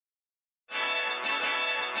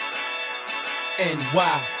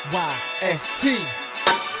NYYST.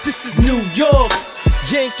 This is New York,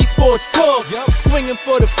 Yankee sports talk. Swinging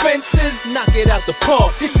for the fences, knock it out the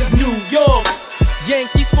park. This is New York,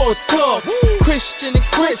 Yankee sports talk. Christian and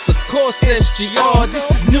Chris, of course SGR. This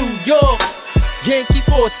is New York, Yankee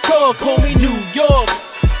sports talk. Homie, New York,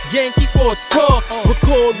 Yankee sports talk.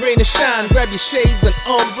 Record, rain or shine, grab your shades and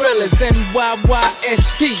umbrellas.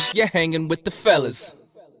 NYYST, you're hanging with the fellas.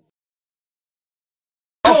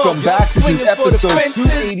 Welcome back. This is episode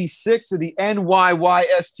 286 of the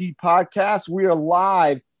NYYST podcast. We are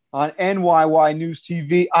live on NYY News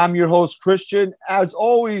TV. I'm your host, Christian. As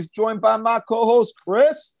always, joined by my co-host,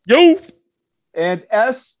 Chris. Yo. And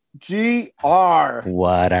SGR.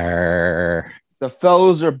 What are... The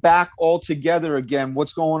fellows are back all together again.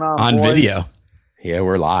 What's going on, boys? Video. Yeah,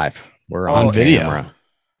 we're live. We're on video. Camera.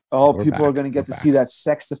 Oh, we're people back. Are going to get to see that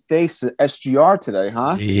sexy face of SGR today,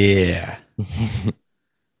 huh? Yeah.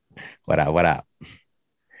 What up?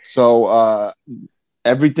 So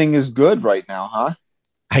everything is good right now, huh?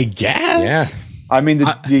 I guess. Yeah. I mean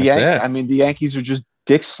the Yankees are just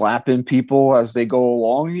dick slapping people as they go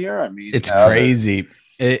along here. I mean, it's crazy.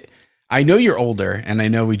 I know you're older, and I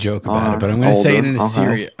know we joke about it, but I'm going to say it in a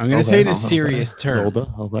serious. I'm going to say it in a serious term.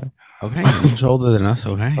 Okay, much older than us.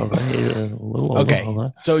 Okay.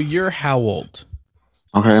 Okay. So you're how old?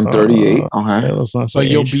 Okay, I'm 38. Okay. So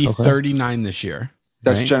you'll be 39 this year.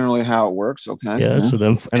 That's right? Generally how it works. Okay. Yeah. So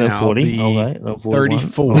then, and then 40. Okay.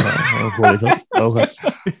 34. Okay. 42. Okay.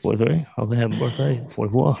 43. Okay. Happy birthday.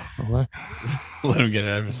 44. Okay. Let him get it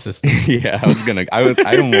out of his system. Yeah,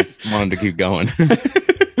 I almost wanted to keep going.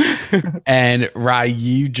 And Rye,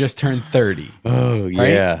 you just turned 30. Oh, right?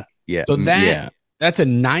 Yeah. Yeah. So that's a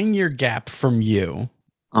 9-year gap from you.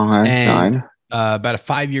 And 9. About a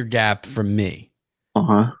 5-year gap from me.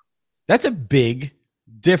 That's a big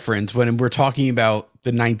difference when we're talking about the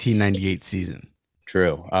 1998 season.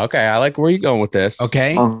 True. Okay. I like where you're going with this.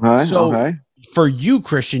 Okay. For you,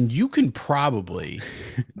 Christian, you can probably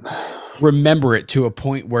remember it to a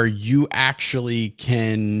point where you actually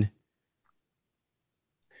can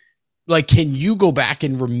you go back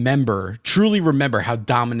and truly remember how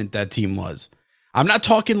dominant that team was? I'm not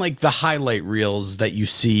talking like the highlight reels that you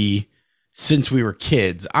see since we were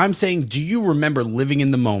kids. I'm saying, do you remember living in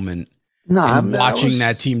the moment? No, watching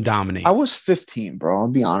that team dominate. I was 15, bro. I'll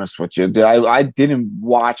be honest with you. I didn't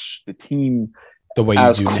watch the team the way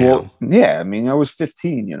you do now. Yeah, I mean, I was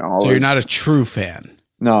 15. You know, so you're not a true fan.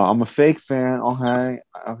 No, I'm a fake fan. Okay.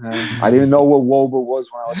 I didn't know what WOBA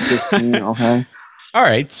was when I was 15. Okay. All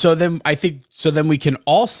right. So then we can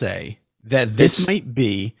all say that this might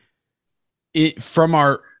be it from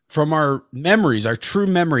our memories, our true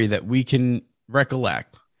memory that we can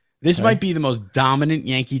recollect. This might be the most dominant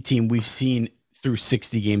Yankee team we've seen through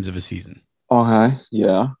 60 games of a season. Okay.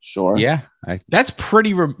 Yeah, sure. Yeah. That's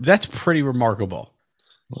pretty remarkable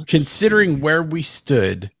considering where we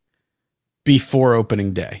stood before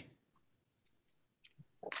opening day.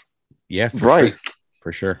 Yeah.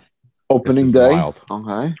 For sure. Opening day. Wild.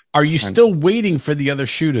 Okay. Are you still waiting for the other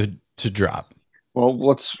shoe to drop? Well,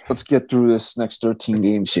 let's get through this next 13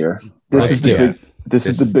 games here. This is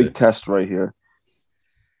the big test right here.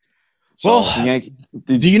 So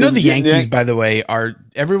do you know the Yankees, by the way,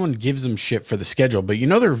 everyone gives them shit for the schedule, but you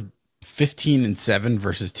know they're 15-7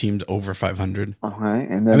 versus teams over 500. Okay.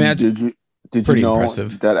 And then did you know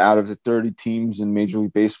impressive. That out of the 30 teams in Major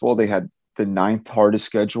League Baseball, they had the 9th hardest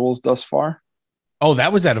schedule thus far? Oh,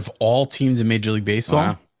 that was out of all teams in Major League Baseball?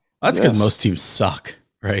 Wow. That's because most teams suck,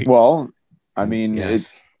 right? Well, I mean,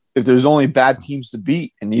 if there's only bad teams to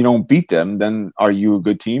beat and you don't beat them, then are you a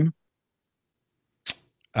good team?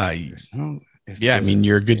 I mean,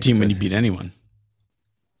 you're a good team when you beat anyone.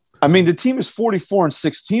 I mean, the team is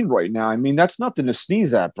 44-16 right now. I mean, that's nothing to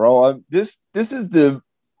sneeze at, bro. This is the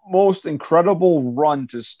most incredible run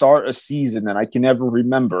to start a season that I can ever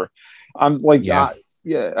remember. I'm like, I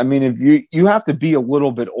mean, if you have to be a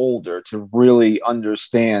little bit older to really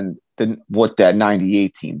understand what that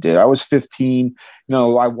 98 team did. I was 15. You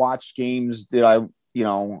know, I watched games that I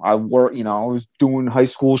was doing high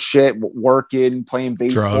school shit, working, playing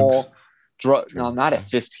baseball. No, not at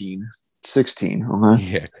 15, 16. Okay.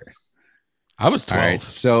 Yeah, Chris. I was 12. All right,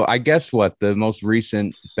 so I guess the most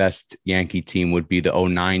recent best Yankee team would be the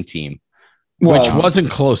 09 team. Which wasn't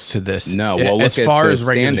close to this. No, well, as far as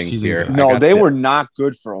regular season here. No, they were not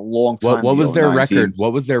good for a long time. What was their record?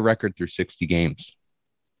 What was their record through 60 games?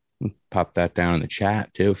 Pop that down in the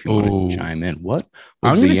chat too if you want to chime in. What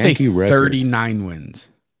was I'm going to say record? 39 wins.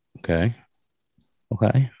 Okay.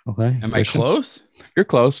 Am I close? You're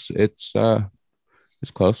close. It's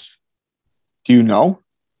close. Do you know?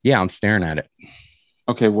 Yeah, I'm staring at it.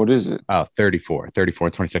 Okay, what is it? Oh,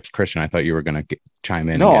 34-26. Christian, I thought you were going to chime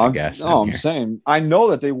in No, and get a guess. I'm saying I know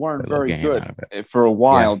that they weren't very good good for a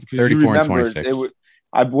while because 34 you remember and 26.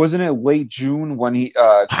 Wasn't it late June when he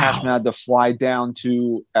Cashman had to fly down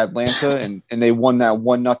to Atlanta and they won that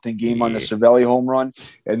 1-0 game on the Cervelli home run,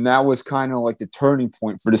 and that was kind of like the turning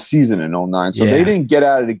point for the season in 09. So they didn't get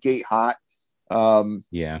out of the gate hot.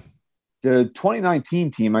 The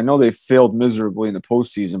 2019 team, I know they failed miserably in the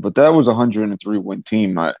postseason, but that was a 103 win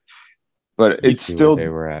team. But it's still they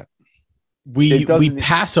were at. We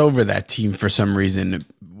pass over that team for some reason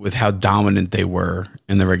with how dominant they were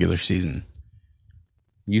in the regular season.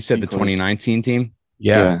 You said the 2019 team?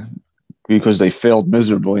 Yeah, because they failed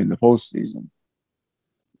miserably in the postseason.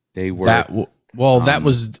 They were that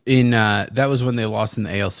was when they lost in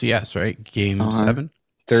the ALCS, right? Game 7,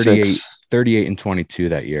 38 and 22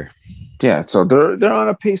 that year. Yeah, so they're on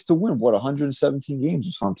a pace to win 117 games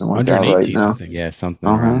or something like that right now. I think. Yeah, something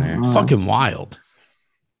around there. Fucking wild.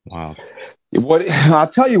 What I'll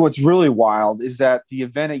tell you what's really wild is that the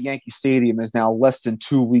event at Yankee Stadium is now less than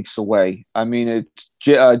 2 weeks away. I mean, it's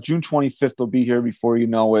June 25th will be here before you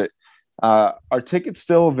know it. Are tickets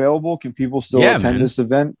still available? Can people still attend this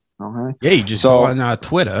event? Yeah, you just go on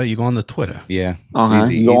Twitter. You go on the Twitter. Yeah,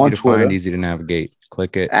 it's easy to find, easy to navigate.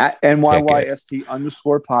 Click it at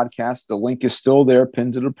NYYST_podcast. The link is still there,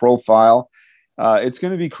 pinned to the profile. It's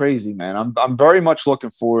going to be crazy, man. I'm very much looking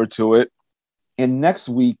forward to it. And next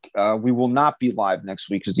week, we will not be live next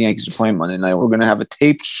week because the Yankees are playing Monday night. We're going to have a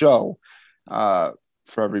taped show for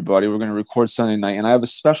everybody. We're going to record Sunday night, and I have a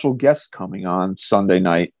special guest coming on Sunday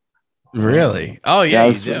night. Really? Oh, yeah,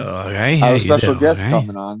 you do. Okay. I have a special guest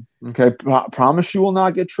coming on. Okay. Promise you will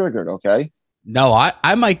not get triggered, okay? No,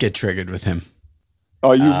 I might get triggered with him.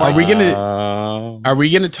 Oh, you might. Are we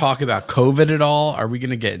gonna talk about COVID at all? Are we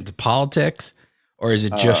gonna get into politics, or is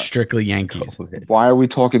it just strictly Yankees? COVID. Why are we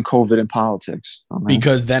talking COVID and politics?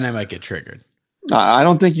 Because then I might get triggered. I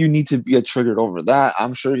don't think you need to get triggered over that.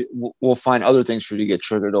 I'm sure we'll find other things for you to get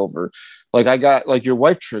triggered over. Like your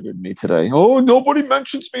wife triggered me today. Oh, nobody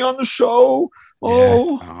mentions me on the show.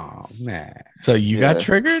 Oh man. So you got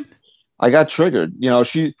triggered? I got triggered. You know,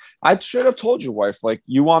 I straight up told your wife, like,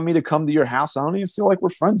 you want me to come to your house? I don't even feel like we're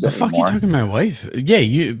friends anymore. The fuck you talking to my wife? Yeah,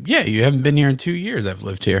 you haven't been here in 2 years. I've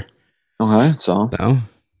lived here. Okay, so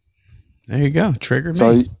there you go. Trigger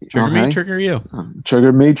me. Trigger me, trigger you.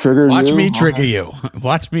 Trigger me, trigger you. Watch me trigger you.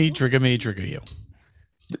 Watch me, trigger you.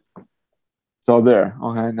 So there.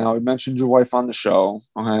 Okay, now we mentioned your wife on the show.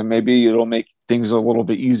 Okay, maybe it'll make things a little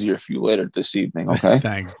bit easier for you later this evening. Okay.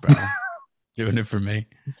 Thanks, bro. Doing it for me.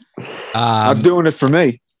 I'm doing it for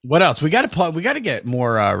me. What else? We got to get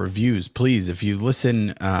more reviews, please. If you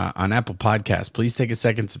listen on Apple Podcasts, please take a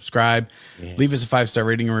second, subscribe, leave us a 5-star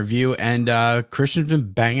rating and review. And Christian's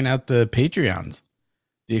been banging out the Patreons,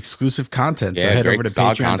 the exclusive content. So head over to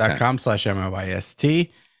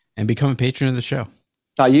patreon.com/MLYST and become a patron of the show.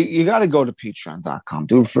 Now you got to go to patreon.com,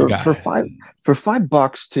 dude, for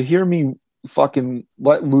 $5 to hear me fucking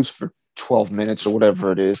let loose for 12 minutes or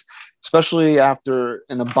whatever it is, especially after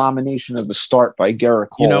an abomination of a start by Garrett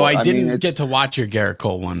Cole. You know, I didn't get to watch your Garrett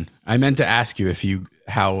Cole one. I meant to ask you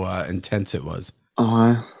how intense it was.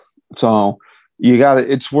 So you got it.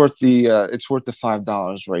 It's worth the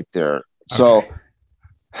 $5 right there. Okay. So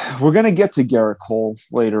we're going to get to Garrett Cole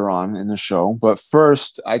later on in the show, but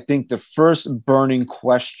first, I think the first burning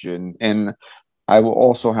question, and I will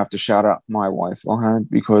also have to shout out my wife,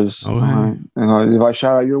 because if I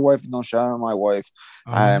shout out your wife and don't shout out my wife,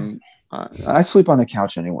 I sleep on the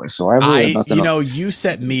couch anyway, so I really have nothing. You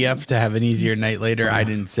set me up to have an easier night later. I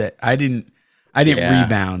didn't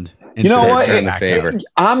rebound. You know what?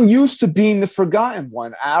 I'm used to being the forgotten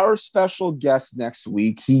one. Our special guest next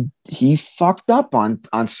week, he fucked up on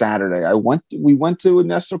Saturday. We went to a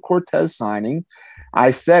Nestor Cortez signing.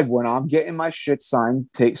 I said, when I'm getting my shit signed,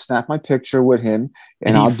 snap my picture with him,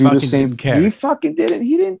 and I'll do the same. He fucking didn't.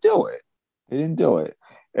 He didn't do it.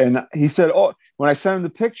 And he said, "Oh," when I sent him the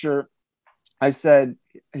picture, I said,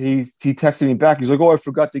 he texted me back. He's like, "Oh, I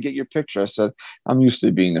forgot to get your picture." I said, "I'm used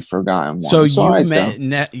to being the forgotten one." So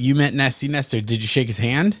you met Nasty Nestor. Did you shake his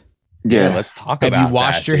hand? Yeah. Let's talk about. Have you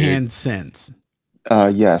washed your hands since?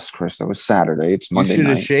 Yes, Chris. That was Saturday. It's Monday night. You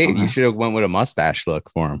should have shaved. You should have went with a mustache look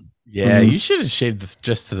for him. Yeah, you should have shaved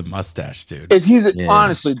just to the mustache, dude. If he's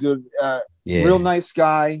honestly, dude, real nice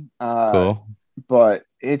guy. Cool. But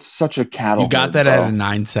it's such a cattle. You got that out of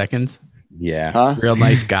 9 seconds. Yeah. Huh? Real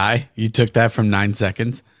nice guy. You took that from 9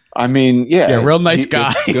 seconds. I mean, yeah, real nice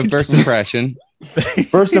guy. Good first impression.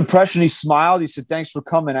 First impression, he smiled. He said, "Thanks for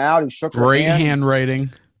coming out." He shook her hand. Great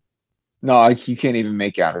handwriting. No, you can't even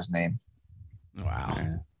make out his name.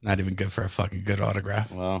 Wow. Not even good for a fucking good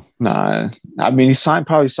autograph. Well, Nah, I mean,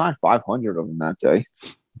 probably signed 500 of them that day.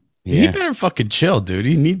 He yeah. better fucking chill, dude.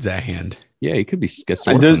 He needs that hand. Yeah, he could be gets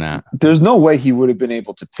to work on that. There's no way he would have been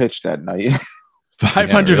able to pitch that night.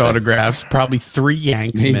 500 really. autographs, probably 3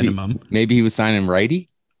 Yanks minimum. Maybe he was signing righty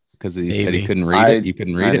because he said he couldn't read it. You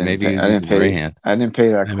couldn't read it. Maybe I didn't pay hand. I didn't pay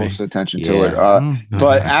that close attention to it.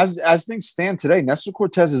 But as things stand today, Nestor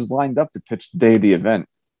Cortez is lined up to pitch the day of the event.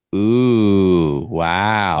 Ooh,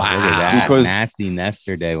 wow. Look at that. Because nasty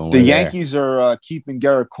Nestor day. When the Yankees are keeping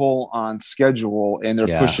Garrett Cole on schedule, and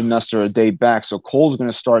they're pushing Nestor a day back. So Cole's going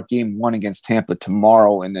to start game 1 against Tampa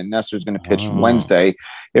tomorrow, and then Nestor's going to pitch Wednesday.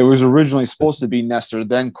 It was originally supposed to be Nestor,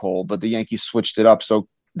 then Cole, but the Yankees switched it up. So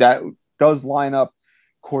that does line up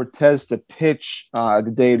Cortez to pitch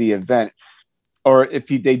the day of the event. Or if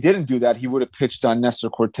they didn't do that, he would have pitched on Nestor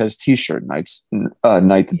Cortez T-shirt night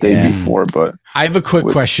the day before. But I have a quick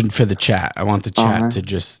question for the chat. I want the chat to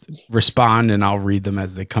just respond, and I'll read them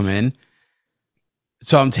as they come in.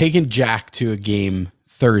 So I'm taking Jack to a game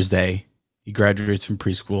Thursday. He graduates from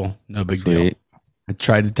preschool. No big deal. I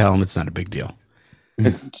tried to tell him it's not a big deal.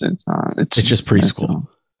 It's just preschool.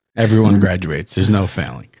 Everyone graduates. There's no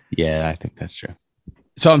failing. Yeah, I think that's true.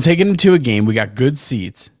 So I'm taking him to a game. We got good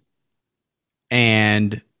seats.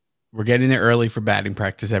 And we're getting there early for batting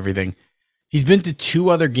practice, everything. He's been to 2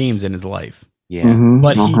 other games in his life. Yeah.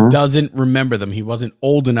 But he doesn't remember them. He wasn't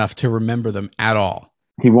old enough to remember them at all.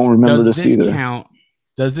 He won't remember this either. Count?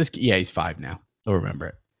 Yeah, he's 5 now. He'll remember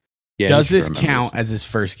it. Yeah, Does this count as his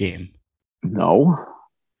first game? No.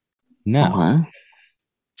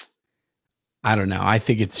 I don't know. I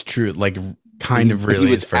think it's true. Like, kind of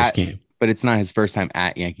really his first game. But it's not his first time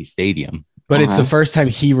at Yankee Stadium. But it's the first time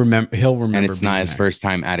he'll remember. And it's not his first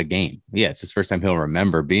time at a game. Yeah, it's his first time he'll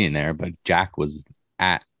remember being there. But Jack was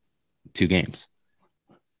at 2 games.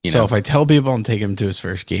 So if I tell people I'm taking him to his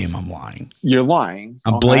first game, I'm lying. You're lying.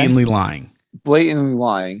 I'm blatantly lying. Blatantly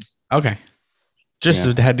lying. Okay.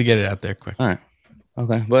 Just had to get it out there quick. All right.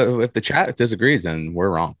 Okay. But if the chat disagrees, then we're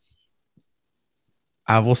wrong.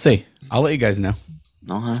 We'll see. I'll let you guys know.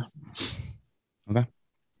 Okay.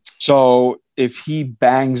 So if he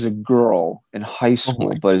bangs a girl in high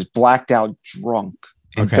school, but is blacked out drunk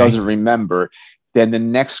and doesn't remember, then the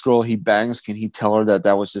next girl he bangs, can he tell her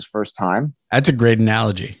that was his first time? That's a great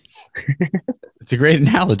analogy. It's a great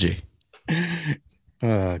analogy.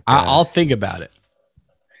 I'll think about it.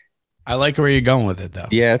 I like where you're going with it, though.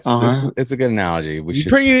 Yeah, it's a good analogy.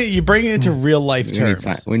 You bring it into real life terms.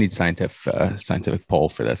 We need scientific poll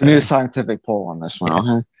for this. We need a scientific poll on this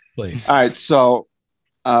one. Please. All right, so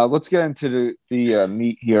let's get into the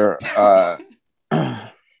meat here.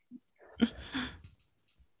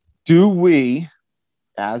 Do we,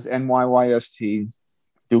 as NYYST,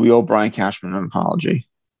 do we owe Brian Cashman an apology?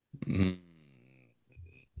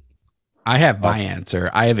 I have my answer.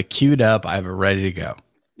 I have it queued up. I have it ready to go.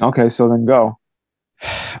 Okay, so then go.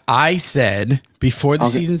 I said before the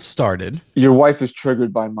season started. Your wife is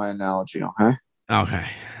triggered by my analogy, okay? Okay,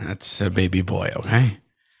 that's a baby boy, okay?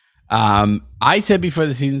 I said before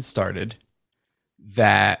the season started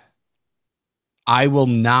that I will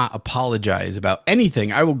not apologize about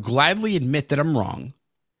anything. I will gladly admit that I'm wrong,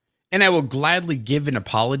 and I will gladly give an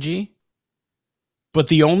apology. But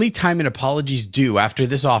the only time an apology is due after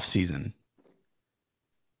this offseason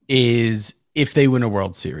is if they win a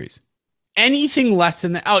World Series. Anything less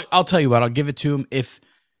than that, I'll tell you what, I'll give it to them. If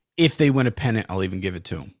they win a pennant, I'll even give it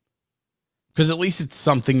to them. Because at least it's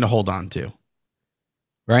something to hold on to.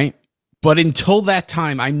 Right? But until that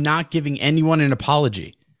time, I'm not giving anyone an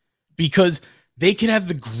apology. Because they could have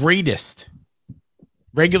the greatest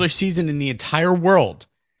regular season in the entire world.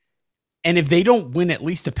 And if they don't win at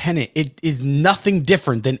least a pennant, it is nothing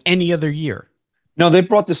different than any other year. No, they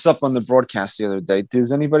brought this up on the broadcast the other day.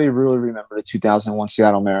 Does anybody really remember the 2001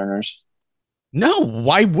 Seattle Mariners? No,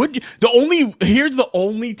 why would you? Here's the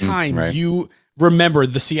only time you remember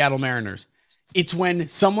the Seattle Mariners. It's when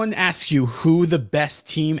someone asks you who the best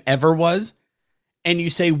team ever was, and you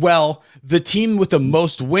say, well, the team with the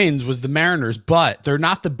most wins was the Mariners, but they're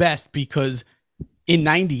not the best because in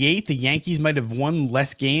 98, the Yankees might have won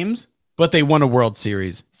less games, but they won a World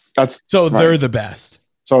Series. They're the best.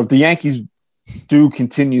 So if the Yankees do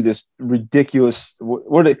continue this ridiculous,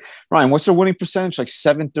 Ryan, what's their winning percentage? Like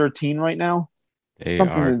 713 right now?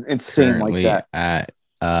 Something insane like that. At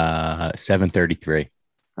 733.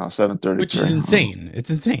 Oh, 733. Which is insane. It's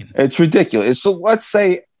insane. It's ridiculous. So let's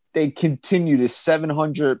say they continue this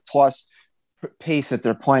 700 plus pace that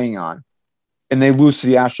they're playing on, and they lose to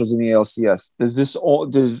the Astros in the ALCS.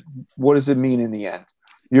 What does it mean in the end?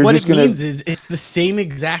 Means is it's the same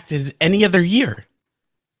exact as any other year.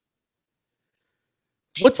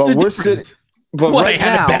 What's But the we're difference? sitting. But What, right I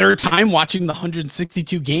had now, a better time watching the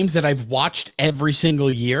 162 games that I've watched every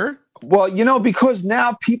single year? well, because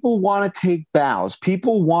now people want to take bows.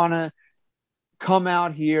 People want to come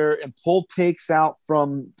out here and pull takes out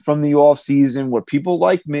from the off season where people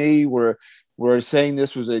like me were saying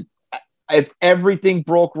this was if everything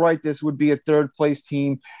broke right, this would be a third place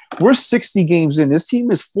team. We're 60 games in. This team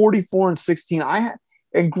is 44-16.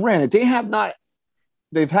 And granted,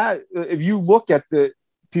 they've had, if you look at the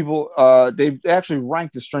people, they've actually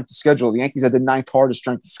ranked the strength of schedule. The Yankees had the 9th hardest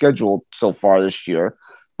strength of schedule so far this year,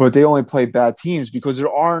 but they only play bad teams because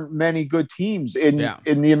there aren't many good teams in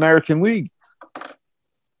the American League.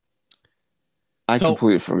 I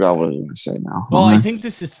completely forgot what I was going to say now. Well, I think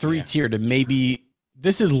this is 3-tiered, and maybe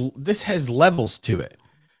this has levels to it,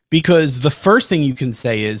 because the first thing you can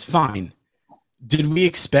say is, fine, did we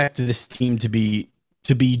expect this team to be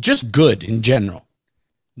just good in general?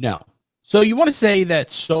 No. So you want to say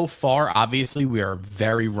that so far, obviously, we are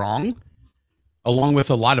very wrong, along with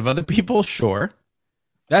a lot of other people? Sure.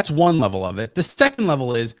 That's one level of it. The second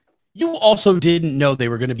level is, you also didn't know they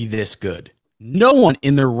were going to be this good. No one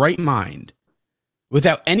in their right mind,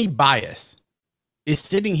 without any bias, is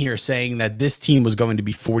sitting here saying that this team was going to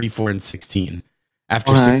be 44-16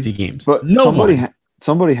 after 60 games. But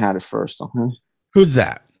somebody had it first. Okay? Who's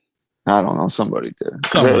that? I don't know. Somebody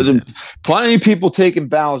did. Plenty of people taking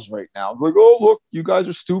bows right now. Like, oh, look, you guys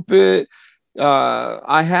are stupid.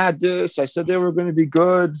 I had this. I said they were going to be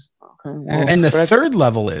good. Okay, well, and the third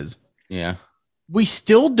level is, we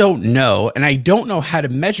still don't know, and I don't know how to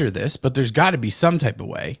measure this, but there's got to be some type of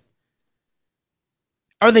way.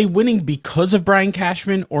 Are they winning because of Brian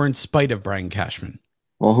Cashman or in spite of Brian Cashman?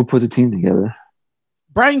 Well, who put the team together?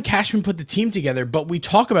 Brian Cashman put the team together, but we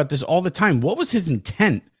talk about this all the time. What was his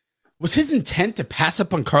intent? Was his intent to pass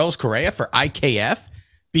up on Carlos Correa for IKF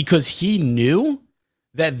because he knew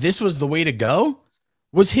that this was the way to go?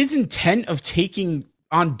 Was his intent of taking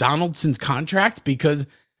on Donaldson's contract because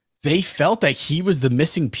they felt that he was the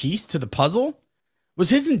missing piece to the puzzle? Was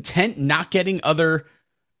his intent not getting another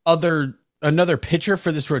pitcher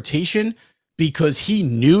for this rotation because he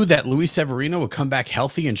knew that Luis Severino would come back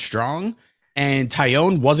healthy and strong, and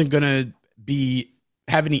Tyone wasn't going to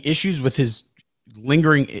have any issues with his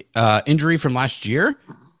lingering injury from last year,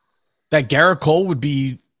 that Garrett Cole would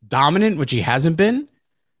be dominant, which he hasn't been?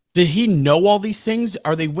 Did he know all these things?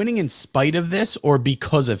 Are they winning in spite of this or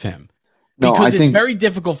because of him? Because it's very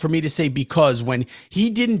difficult for me to say because when he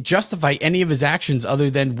didn't justify any of his actions other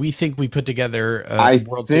than we think we put together a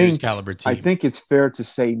World Series caliber team. I think it's fair to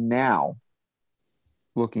say now,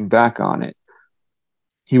 looking back on it,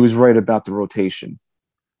 he was right about the rotation.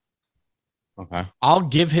 Okay. I'll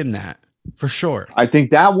give him that for sure. I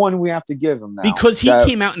think that one we have to give him now. Because he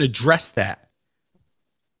came out and addressed that.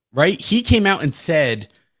 Right? He came out and said,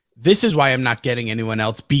 this is why I'm not getting anyone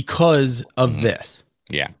else because of this.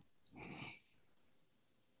 Yeah.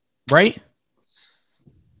 Right?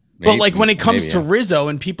 Maybe, but like when it comes to Rizzo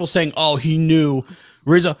and people saying, oh, he knew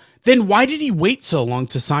Rizzo, then why did he wait so long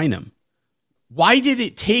to sign him? Why did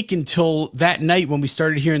it take until that night when we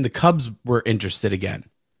started hearing the Cubs were interested again?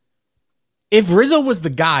 If Rizzo was the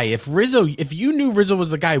guy, if you knew Rizzo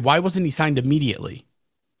was the guy, why wasn't he signed immediately?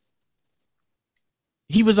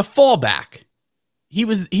 He was a fallback. He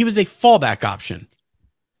was a fallback option.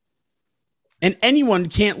 And anyone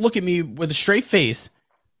can't look at me with a straight face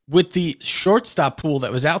with the shortstop pool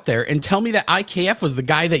that was out there and tell me that IKF was the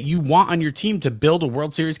guy that you want on your team to build a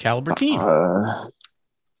World Series caliber team.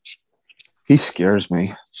 He scares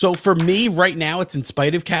me. So for me right now, it's in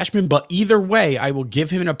spite of Cashman, but either way, I will give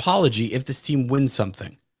him an apology if this team wins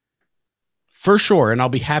something. For sure, and I'll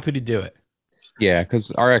be happy to do it. Yeah,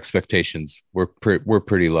 because our expectations were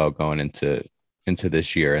pretty low going into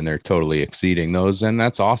this year, and they're totally exceeding those, and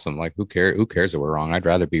that's awesome. Like, who cares that we're wrong? I'd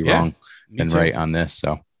rather be wrong than right on this.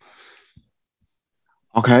 So,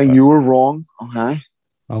 okay, you were wrong.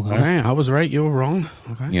 Okay, I was right. You were wrong.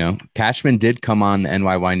 Okay, Cashman did come on the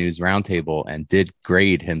NYY News Roundtable and did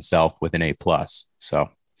grade himself with an A+. So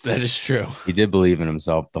that is true. He did believe in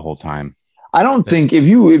himself the whole time. I don't think if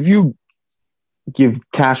you give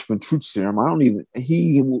Cashman truth serum,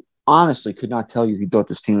 he honestly could not tell you he thought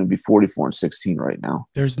this team would be 44-16 right now.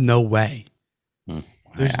 There's no way.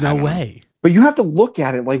 There's no way. But you have to look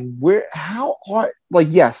at it like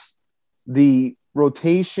yes, the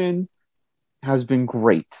rotation has been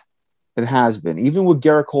great. It has been. Even with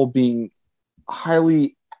Garrett Cole being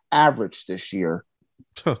highly average this year,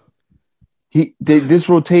 this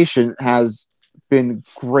rotation has been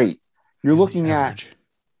great. You're looking at,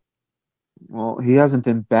 well, he hasn't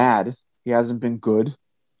been bad. He hasn't been good.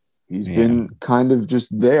 He's been kind of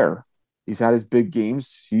just there. He's had his big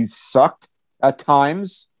games. He's sucked at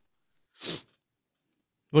times.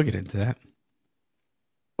 We'll get into that.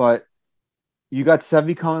 But you got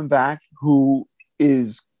Sevy coming back, who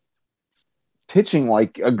is pitching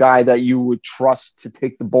like a guy that you would trust to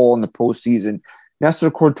take the ball in the postseason. Nestor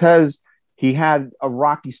Cortez, he had a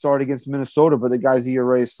rocky start against Minnesota, but the guy's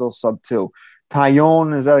ERA is still sub-2.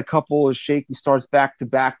 Tyone is at a couple of shaky starts back to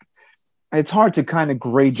back. It's hard to kind of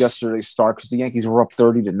grade yesterday's start because the Yankees were up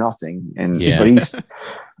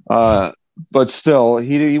 30-0, but still,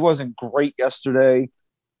 he wasn't great yesterday.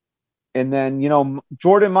 And then,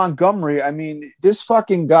 Jordan Montgomery, I mean, this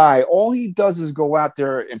fucking guy, all he does is go out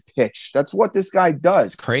there and pitch. That's what this guy does.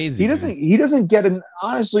 It's crazy. He doesn't get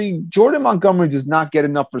honestly, Jordan Montgomery does not get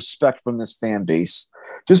enough respect from this fan base.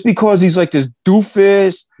 Just because he's like this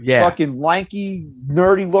doofus, fucking lanky,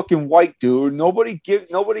 nerdy looking white dude. Nobody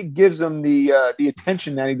gives him the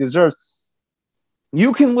attention that he deserves.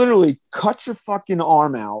 You can literally cut your fucking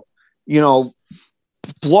arm out,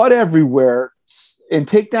 blood everywhere, and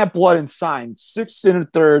take that blood and sign 6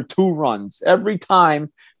 1/3, 2 runs every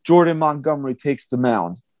time Jordan Montgomery takes the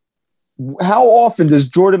mound. How often does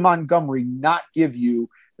Jordan Montgomery not give you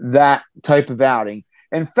that type of outing?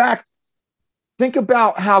 In fact, think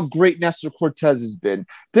about how great Nestor Cortez has been.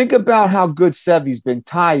 Think about how good Sevy's been,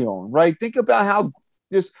 Tyone, right? Think about how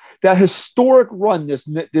that historic run this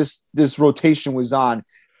rotation was on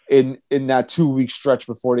in that 2-week stretch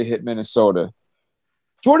before they hit Minnesota.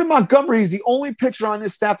 Jordan Montgomery is the only pitcher on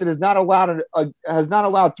this staff that has not allowed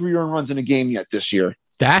 3 earned runs in a game yet this year.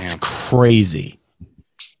 That's crazy.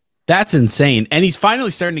 That's insane. And he's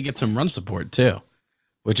finally starting to get some run support too,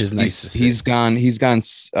 which is nice to see. He's gone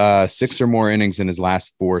 6 or more innings in his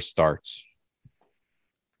last 4 starts.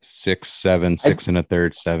 6, 7, 6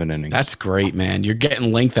 1/3, 7 innings. That's great, man. You're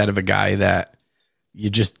getting length out of a guy that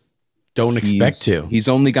you just don't expect to. He's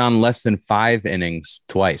only gone less than 5 innings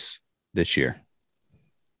twice this year.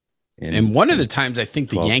 And one of the times I think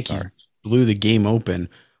the Yankees blew the game open,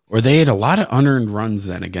 or they had a lot of unearned runs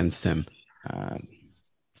then against him.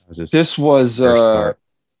 This was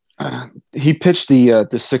he pitched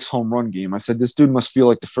the 6 home run game. I said, this dude must feel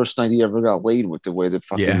like the first night he ever got laid with the way the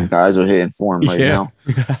fucking guys are hitting for him right now.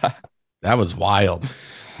 That was wild.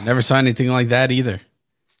 Never saw anything like that either.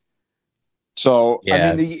 So,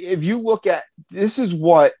 I mean, if you look at this, is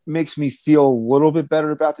what makes me feel a little bit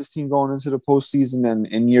better about this team going into the postseason than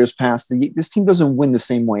in years past. This team doesn't win the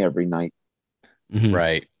same way every night. Mm-hmm.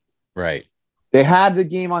 Right. They had the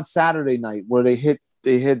game on Saturday night where they hit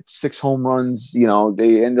 6 home runs.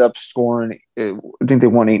 They ended up scoring. I think they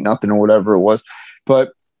won 8-0 or whatever it was.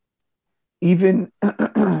 But even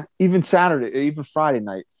Saturday, even Friday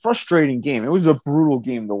night, frustrating game. It was a brutal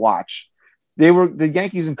game to watch. The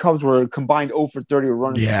Yankees and Cubs were combined 0 for 30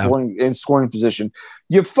 runs in scoring position.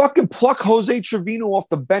 You fucking pluck Jose Trevino off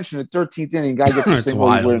the bench in the 13th inning. Guy gets a single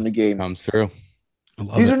win in the game. Comes through.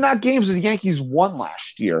 These are not games that the Yankees won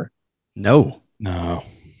last year. No.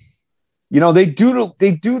 They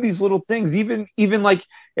do these little things. Even like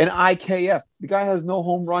an IKF, the guy has no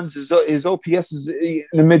home runs. His OPS is in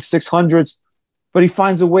the mid 600s, but he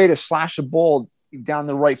finds a way to slash a ball down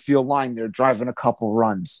the right field line. They're driving a couple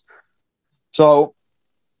runs. So,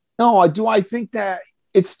 no, I think that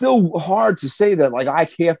it's still hard to say that like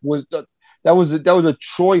IKF was a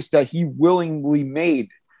choice that he willingly made.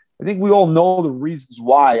 I think we all know the reasons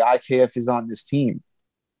why IKF is on this team.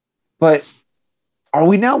 But are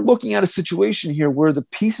we now looking at a situation here where the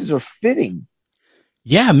pieces are fitting?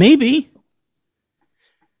 Yeah, maybe.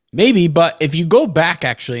 But if you go back,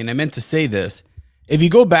 actually, and I meant to say this, if you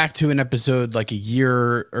go back to an episode like a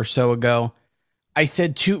year or so ago, I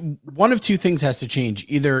said one of 2 things has to change.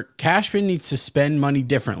 Either Cashman needs to spend money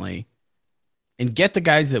differently and get the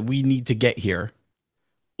guys that we need to get here,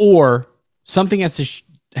 or something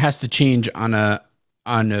has to change on a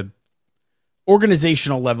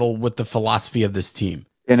organizational level with the philosophy of this team.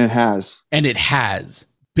 And it has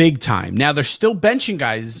big time. Now they're still benching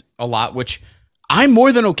guys a lot, which I'm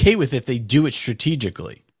more than okay with if they do it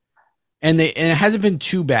strategically. And it hasn't been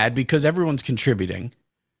too bad because everyone's contributing.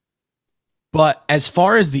 But as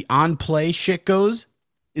far as the on-play shit goes,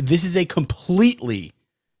 this is a completely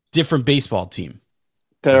different baseball team.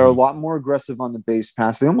 They're a lot more aggressive on the base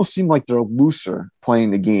pass. They almost seem like they're looser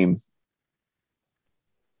playing the game.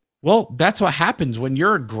 Well, that's what happens when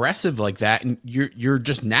you're aggressive like that, and you're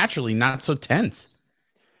just naturally not so tense.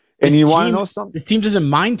 And you want to know something? The team doesn't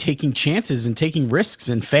mind taking chances and taking risks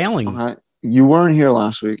and failing. Okay. You weren't here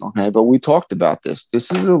last week, okay? But we talked about this.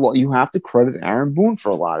 This is you have to credit Aaron Boone for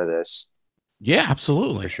a lot of this. Yeah,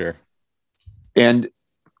 absolutely. For sure. And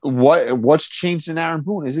what's changed in Aaron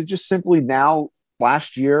Boone? Is it just simply now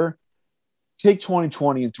last year take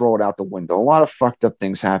 2020 and throw it out the window. A lot of fucked up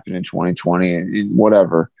things happened in 2020 and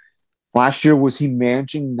whatever. Last year, was he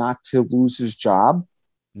managing not to lose his job?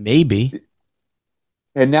 Maybe.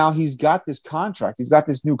 And now he's got this contract. He's got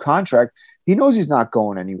this new contract. He knows he's not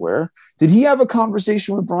going anywhere. Did he have a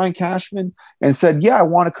conversation with Brian Cashman and said, yeah, I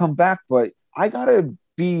want to come back, but I got to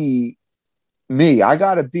be me. I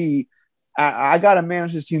got to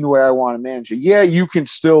manage this team the way I want to manage it. Yeah, you can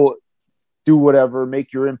still do whatever,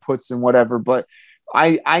 make your inputs and whatever, but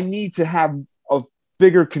I need to have a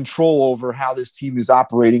bigger control over how this team is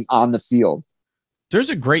operating on the field. There's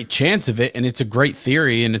a great chance of it, and it's a great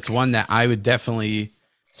theory, and it's one that I would definitely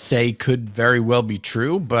say could very well be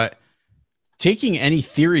true, but taking any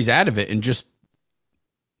theories out of it and just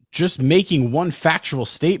making one factual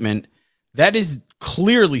statement, that is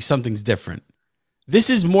clearly something's different. This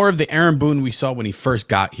is more of the Aaron Boone we saw when he first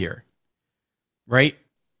got here, right?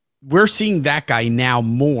 We're seeing that guy now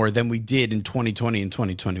more than we did in 2020 and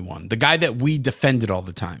 2021. The guy that we defended all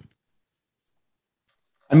the time.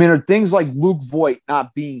 I mean, are things like Luke Voigt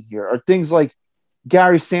not being here? Are things like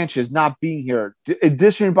Gary Sanchez not being here?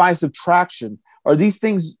 Addition by subtraction? Are these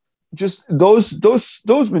things just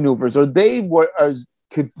those maneuvers? Are they what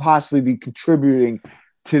could possibly be contributing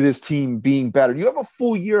to this team being better? You have a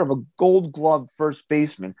full year of a Gold Glove first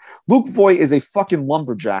baseman. Luke Voigt is a fucking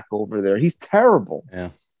lumberjack over there. He's terrible. Yeah.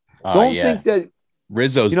 Don't think that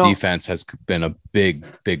Rizzo's defense has been a big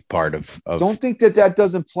part of don't think that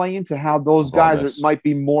doesn't play into how those guys might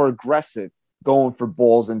be more aggressive going for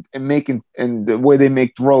balls and making and the way they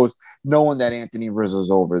make throws, knowing that Anthony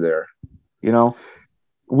Rizzo's over there. You know,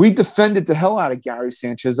 we defended the hell out of Gary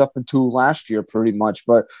Sanchez up until last year, pretty much.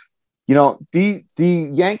 But you know, the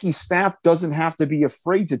Yankee staff doesn't have to be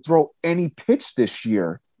afraid to throw any pitch this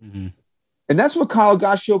year. Mm-hmm. And that's what Kyle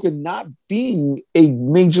Gashioka, not being a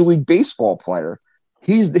Major League Baseball player.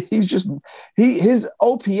 His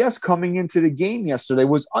OPS coming into the game yesterday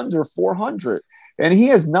was under 400, and he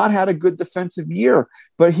has not had a good defensive year.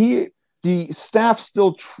 But the staff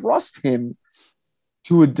still trust him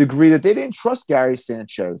to a degree that they didn't trust Gary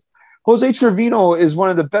Sanchez. Jose Trevino is one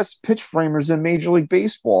of the best pitch framers in Major League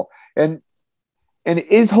Baseball, and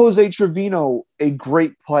is Jose Trevino a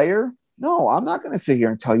great player? No, I'm not going to sit here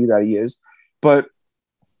and tell you that he is. But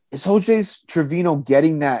is Jose Trevino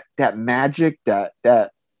getting that magic, that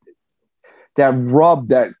rub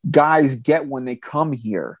that guys get when they come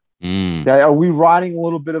here? That are we riding a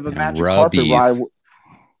little bit of a magic carpet ride?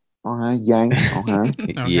 Yanks. Okay.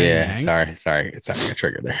 Yeah. Yanks. Sorry. It's not a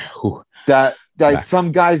trigger there. Ooh. That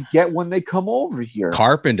some guys get when they come over here.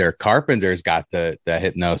 Carpenter's got the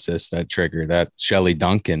hypnosis, that trigger, that Shelley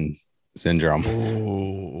Duncan syndrome.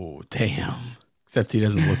 Oh, damn. Except he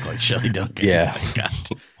doesn't look like Shelley Duncan. Yeah. Oh, God.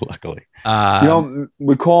 Luckily.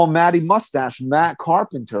 We call him Matty Mustache, Matt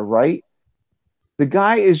Carpenter, right? The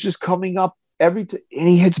guy is just coming up and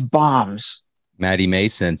he hits bombs. Matty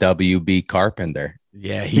Mason, WB Carpenter.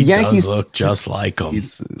 Yeah, the Yankees does look just like him.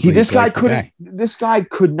 This guy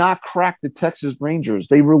could not crack the Texas Rangers.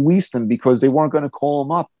 They released him because they weren't going to call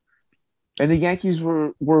him up. And the Yankees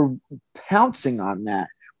were pouncing on that.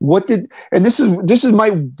 This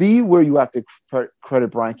might be where you have to credit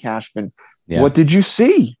Brian Cashman. Yeah. What did you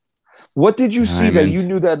see? What did you see that you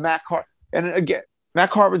knew that Matt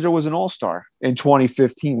Carpenter was an all-star in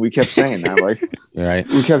 2015? We kept saying that, right?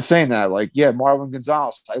 We kept saying that, Marvin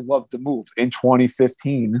Gonzalez, I love the move in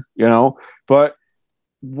 2015, But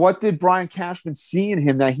what did Brian Cashman see in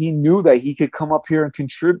him that he knew that he could come up here and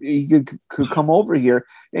contribute? He could come over here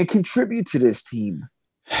and contribute to this team.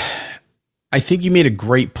 I think you made a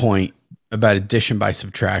great point about addition by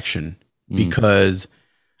subtraction, because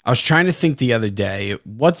I was trying to think the other day,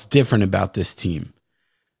 what's different about this team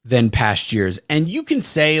than past years? And you can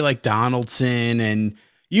say like Donaldson and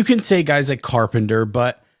you can say guys like Carpenter,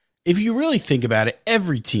 but if you really think about it,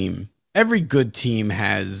 every good team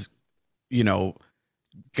has,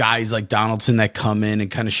 guys like Donaldson that come in and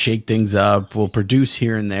kind of shake things up, will produce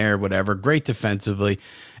here and there, whatever, great defensively.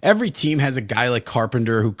 Every team has a guy like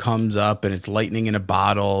Carpenter who comes up and it's lightning in a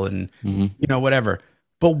bottle and, whatever.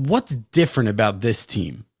 But what's different about this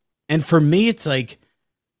team? And for me, it's like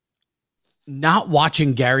not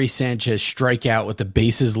watching Gary Sanchez strike out with the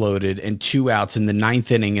bases loaded and 2 outs in the 9th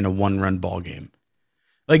inning in a 1-run ball game.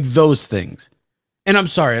 Like those things. And I'm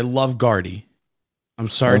sorry, I love Gardy. I'm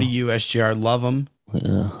sorry to you, SGR. Love him.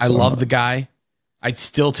 Yeah, I love the guy. I'd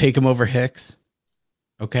still take him over Hicks.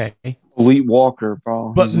 Okay. Elite Walker,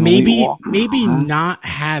 bro. But maybe not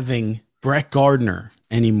having Brett Gardner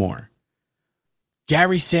anymore.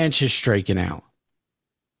 Gary Sanchez striking out.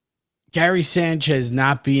 Gary Sanchez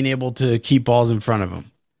not being able to keep balls in front of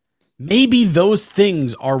him. Maybe those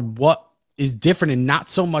things are what is different, and not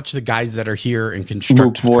so much the guys that are here and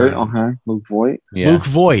construct. Luke Voigt. Luke Voigt. Yeah. Luke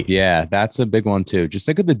Voigt. Yeah, that's a big one too. Just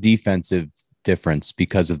look at the defensive difference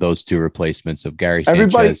because of those two replacements of Gary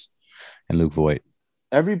Sanchez and Luke Voigt.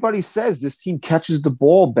 Everybody says this team catches the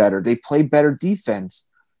ball better. They play better defense.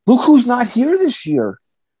 Look who's not here this year.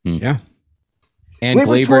 Yeah. And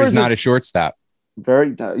Gleyber is not a shortstop.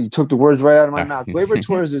 You took the words right out of my mouth. Gleyber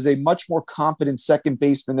Torres is a much more competent second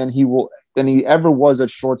baseman than he ever was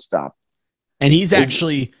at shortstop. And he's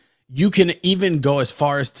actually, you can even go as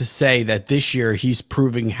far as to say that this year he's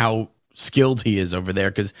proving how skilled he is over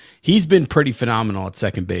there, because he's been pretty phenomenal at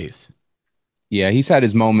second base. Yeah, he's had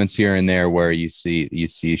his moments here and there where you see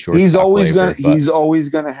shortstop. He's always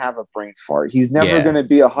gonna have a brain fart. He's never gonna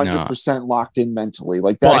be 100% locked in mentally.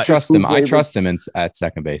 Like that. I trust him at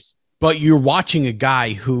second base. But you're watching a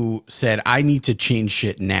guy who said, I need to change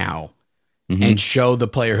shit now and show the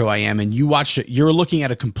player who I am. And you're looking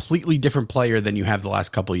at a completely different player than you have the last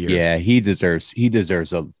couple of years. Yeah, he deserves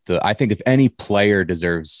I think if any player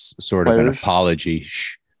deserves sort of an apology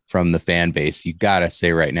from the fan base, you got to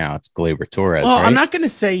say right now, it's Gleyber Torres. Well, right? I'm not going to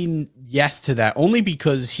say yes to that, only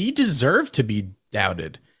because he deserved to be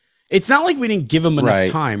doubted. It's not like we didn't give him enough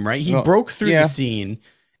time, right? He broke through the scene.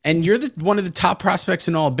 And you're one of the top prospects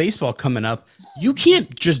in all of baseball coming up. You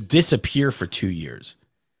can't just disappear for 2 years.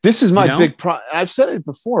 This is my big problem. I've said it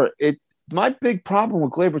before. My big problem with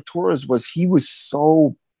Gleyber Torres was he was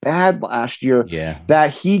so bad last year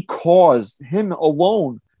that him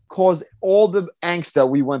alone caused all the angst that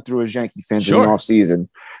we went through as Yankee fans in the offseason.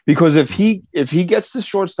 Because if he gets the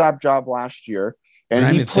shortstop job last year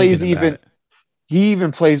and he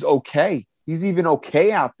even plays okay. He's even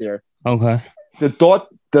okay out there. Okay. The thought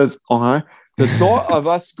of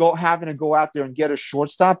us having to go out there and get a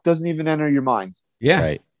shortstop doesn't even enter your mind. Yeah.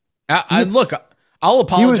 Right. Look, I'll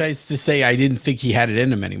apologize to say I didn't think he had it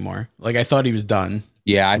in him anymore. Like, I thought he was done.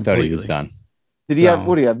 Yeah, I thought he was done. Did he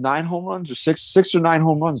have 9 home runs or six or 9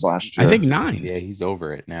 home runs last year? I think 9. Yeah, he's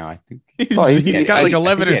over it now. I think he's got like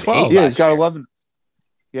 11 or 12. Yeah, he's got 11.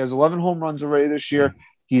 He has 11 home runs already this year.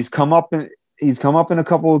 He's come up in a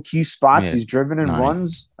couple of key spots. Yeah, he's driven in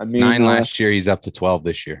runs. I mean, 9 last year. He's up to 12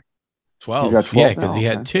 this year. 12. He's got 12 because he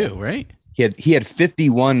had 2, right? He had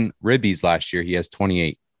 51 ribbies last year. He has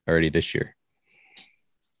 28 already this year.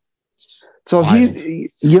 So he's,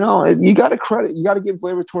 you got to give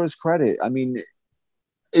Gleyber Torres credit. I mean,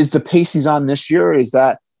 is the pace he's on this year, is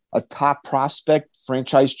that a top prospect,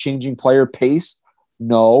 franchise-changing player pace?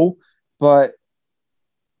 No, but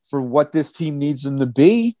for what this team needs him to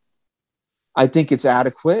be, I think it's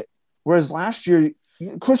adequate. Whereas last year,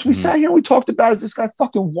 Chris, we sat here and we talked about, is this guy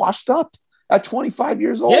fucking washed up at 25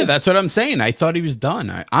 years old? Yeah, that's what I'm saying. I thought he was done.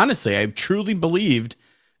 I truly believed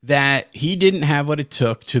that he didn't have what it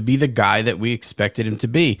took to be the guy that we expected him to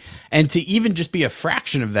be. And to even just be a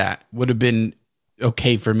fraction of that would have been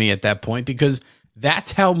okay for me at that point, because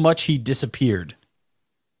that's how much he disappeared.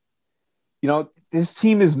 This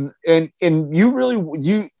team is, and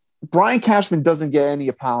Brian Cashman doesn't get any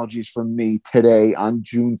apologies from me today on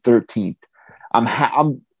June 13th.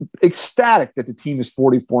 I'm ecstatic that the team is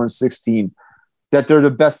 44-16, that they're the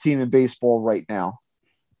best team in baseball right now.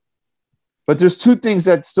 But there's 2 things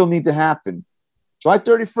that still need to happen. July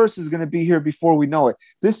 31st is going to be here before we know it.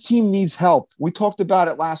 This team needs help. We talked about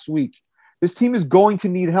it last week. This team is going to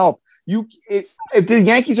need help. If the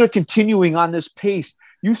Yankees are continuing on this pace,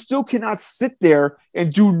 you still cannot sit there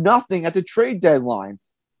and do nothing at the trade deadline.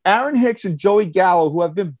 Aaron Hicks and Joey Gallo, who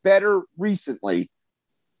have been better recently,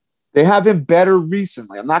 I'm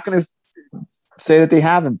not going to say that they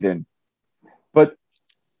haven't been, but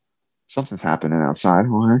something's happening outside.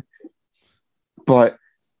 Okay? But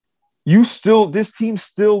this team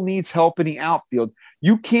still needs help in the outfield.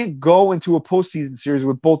 You can't go into a postseason series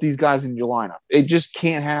with both these guys in your lineup. It just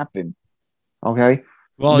can't happen. Okay.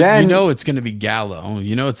 Well, it's going to be Gallo.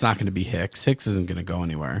 It's not going to be Hicks. Hicks isn't going to go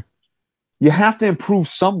anywhere. You have to improve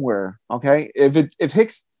somewhere. Okay. If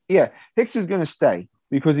Hicks is going to stay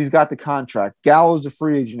because he's got the contract. Gallo's a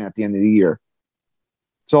free agent at the end of the year.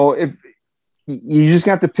 So if you just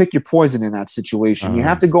have to pick your poison in that situation, you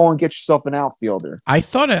have to go and get yourself an outfielder. I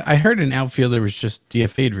heard an outfielder was just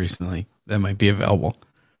DFA'd recently that might be available.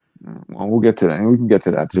 Well, we'll get to that. We can get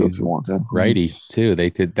to that too if you want to. Righty too.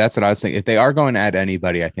 They could. That's what I was thinking. If they are going to add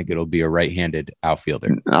anybody, I think it'll be a right-handed outfielder.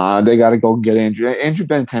 They got to go get Andrew. Andrew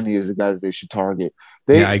Benintendi is the guy that they should target.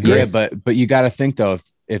 I agree. Yeah, but you got to think though,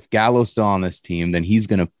 if Gallo's still on this team, then he's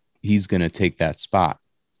gonna take that spot.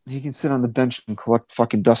 He can sit on the bench and collect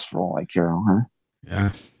fucking dust for all I care, huh?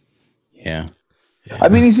 Yeah. I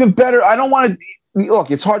mean, he's been better. I don't want to.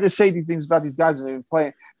 look, it's hard to say these things about these guys that they've been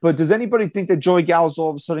playing. But does anybody think that Joey Gallo's all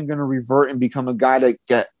of a sudden going to revert and become a guy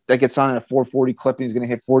that gets on at a 440 clip and he's going to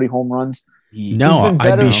hit 40 home runs? No,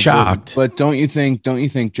 I'd be shocked. But don't you think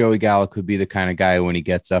Joey Gallo could be the kind of guy when he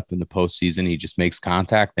gets up in the postseason, he just makes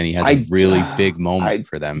contact and he has a really big moment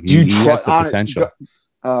for them? He has the potential.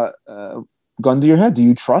 Gun to your head, do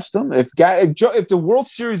you trust him? If the World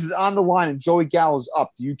Series is on the line and Joey Gallo's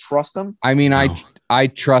up, do you trust him? I mean, no. I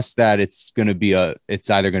trust that it's either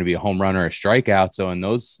going to be a home run or a strikeout. So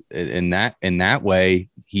in that way,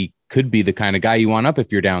 he could be the kind of guy you want up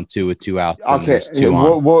if you're down 2 with 2 outs. Okay, two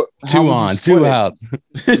outs.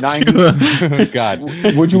 90. God,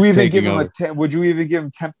 would you even give him Would you even give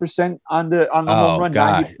him 10% on the home run?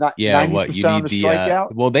 God. 90% what you need on the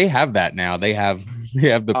strikeout? Well, they have that now. They have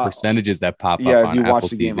the percentages that pop up on you Apple watch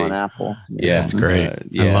the TV. game on Apple. Yeah, it's great.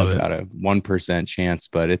 I love it. About a 1% chance,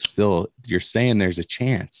 but it's still, you're saying there's a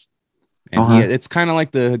chance. And it's kind of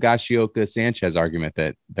like the Higashioka Sanchez argument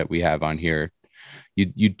that we have on here.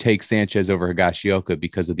 You'd take Sanchez over Higashioka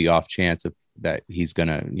because of the off chance of that he's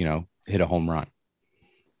gonna, hit a home run.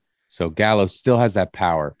 So Gallo still has that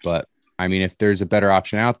power, but I mean, if there's a better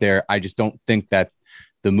option out there, I just don't think that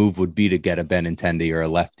the move would be to get a Benintendi or a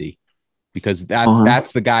lefty, because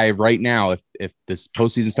that's the guy right now. If this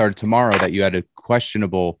postseason started tomorrow, that you had a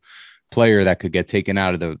questionable player that could get taken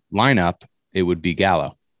out of the lineup, it would be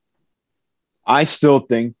Gallo. I still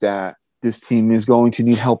think that this team is going to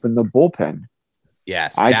need help in the bullpen.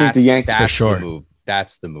 Yes, I think the Yankees for sure. The move.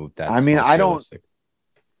 That's the move. That's I realistic.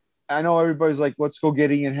 I know everybody's like, let's go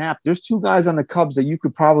get Ian Happ. There's 2 guys on the Cubs that you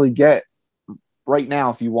could probably get right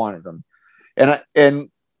now if you wanted them. And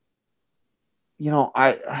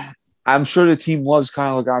I'm sure the team loves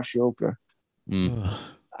Kyle Higashioka.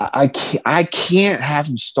 I can't have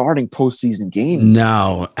him starting postseason games.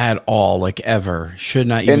 No, at all, like ever. Should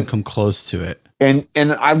not even come close to it. And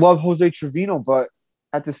I love Jose Trevino, but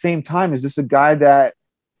at the same time, is this a guy that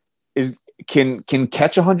can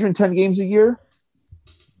catch 110 games a year?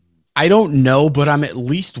 I don't know, but I'm at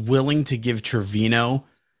least willing to give Trevino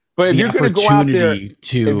if you're going to go out there,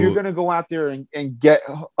 if you're going to go out there and get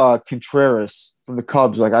Contreras from the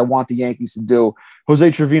Cubs, like I want the Yankees to do,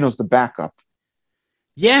 Jose Trevino's the backup.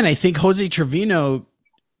 Yeah, and I think Jose Trevino,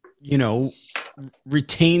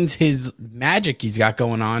 retains his magic he's got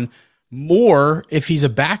going on more if he's a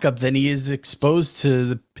backup than he is exposed to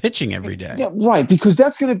the pitching every day. Yeah, right. Because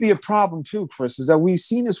that's going to be a problem too, Chris, is that we've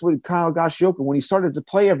seen this with Kyle Higashioka. When he started to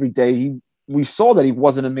play every day, we saw that he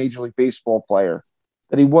wasn't a Major League Baseball player,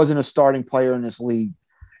 that he wasn't a starting player in this league.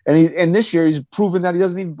 And this year he's proven that he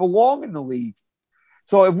doesn't even belong in the league.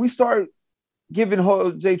 So if we start giving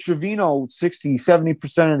Jose Trevino 60,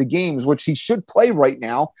 70% of the games, which he should play right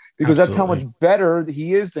now, because that's how much better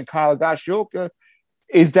he is than Kyle Higashioka,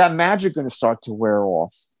 is that magic going to start to wear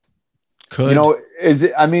off? Could. Is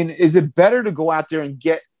it better to go out there and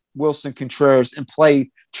get Wilson Contreras and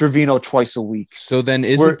play Trevino twice a week? So then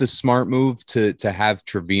isn't the smart move to have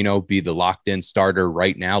Trevino be the locked in starter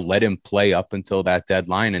right now? Let him play up until that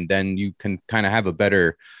deadline, and then you can kind of have a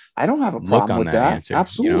better I don't have a problem with that. Answer.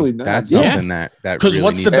 Absolutely. That's something that because really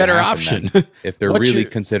what's the better option if they're really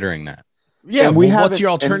considering that? Yeah, what's your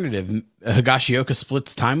alternative? Higashioka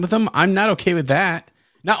splits time with him. I'm not okay with that.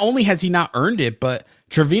 Not only has he not earned it, but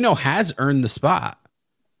Trevino has earned the spot.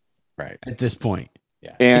 Right. At this point.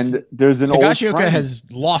 Yeah. And there's an old friend. Higashioka has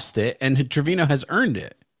lost it and Trevino has earned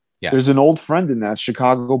it. Yeah. There's an old friend in that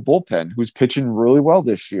Chicago bullpen who's pitching really well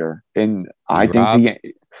this year. And I think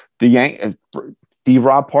the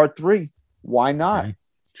D-Rob Part 3. Why not? Okay.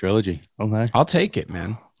 Trilogy. Okay. I'll take it,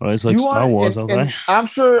 man. Oh, it's like Star Wars, okay. And I'm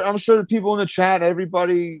sure the people in the chat,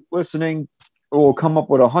 everybody listening, will come up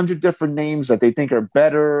with 100 different names that they think are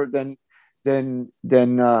better than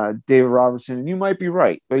David Robertson. And you might be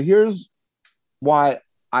right. But here's why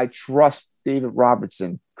I trust David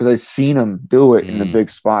Robertson, because I've seen him do it in the big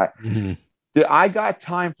spot. Mm-hmm. I got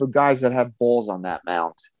time for guys that have balls on that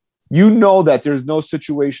mound. You know that there's no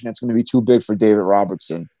situation that's going to be too big for David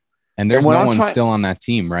Robertson. And there's no one still on that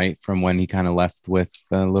team, right? From when he kind of left with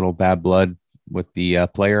a little bad blood with the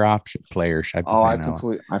players. I forgot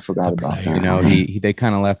about that. They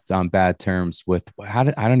kind of left on bad terms with I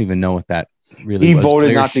don't even know what that really he was.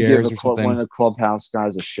 Voted not to give one of the clubhouse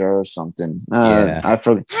guys a share or something. I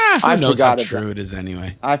forgot. I know how true it is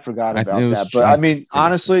anyway. I forgot about that. But I mean,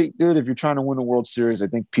 honestly, dude, if you're trying to win a World Series, I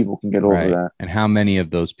think people can get over that. And how many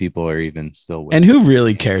of those people are even still with? And who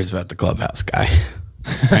really cares about the clubhouse guy?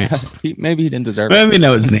 Right. Maybe he didn't deserve it. Let me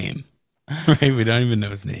know his name. Right, we don't even know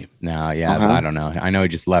his name. No, yeah, I don't know. I know he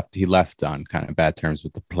just left. He left on kind of bad terms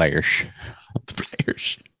with the players. The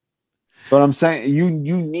players. But I'm saying you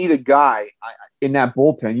need a guy in that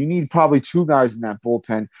bullpen. You need probably two guys in that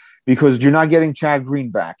bullpen because you're not getting Chad Green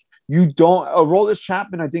back. You don't. Aroldis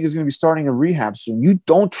Chapman, I think, is going to be starting a rehab soon. You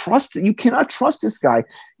don't trust it. You cannot trust this guy.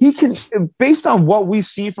 He can, based on what we've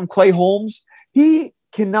seen from Clay Holmes, he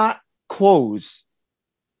cannot close.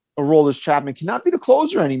 Aroldis Chapman cannot be the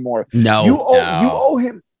closer anymore. No, you owe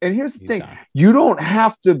him. And here's the thing: you don't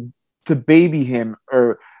have to baby him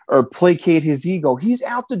or placate his ego. He's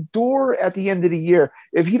out the door at the end of the year.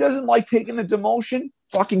 If he doesn't like taking the demotion,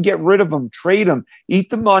 fucking get rid of him, trade him, eat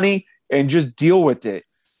the money, and just deal with it.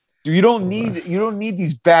 You don't need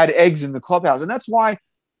these bad eggs in the clubhouse. And that's why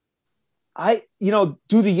do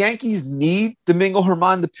the Yankees need Domingo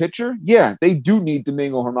Germán, the pitcher? Yeah, they do need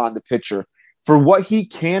Domingo Germán, the pitcher. For what he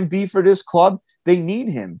can be for this club, they need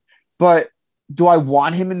him. But do I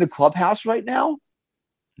want him in the clubhouse right now?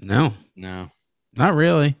 No, not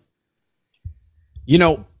really.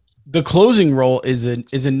 The closing role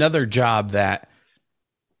is another job that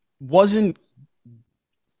wasn't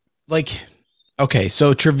like, okay,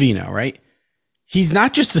 so Trevino, right? He's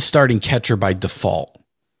not just the starting catcher by default.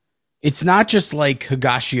 It's not just like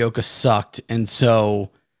Higashioka sucked, and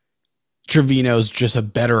so Trevino's just a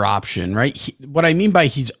better option, right? What I mean by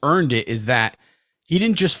he's earned it is that he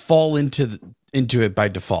didn't just fall into it by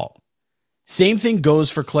default. Same thing goes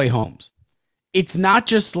for Clay Holmes. It's not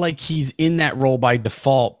just like he's in that role by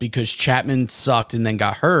default because Chapman sucked and then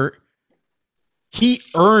got hurt. He's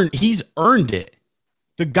earned it.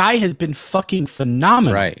 The guy has been fucking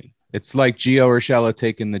phenomenal. Right. It's like Gio Urshela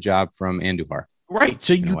taking the job from Andujar. Right.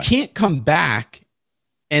 So you can't come back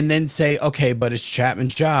and then say, okay, but it's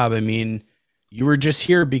Chapman's job. I mean, you were just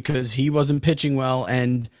here because he wasn't pitching well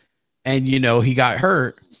and he got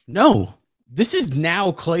hurt. No, this is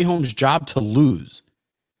now Clay Holmes' job to lose.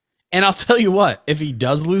 And I'll tell you what, if he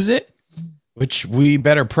does lose it, which we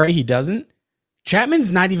better pray he doesn't,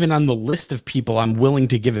 Chapman's not even on the list of people I'm willing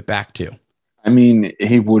to give it back to. I mean,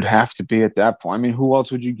 he would have to be at that point. I mean, who else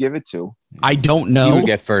would you give it to? I don't know. He would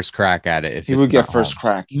get first crack at it. If he would get first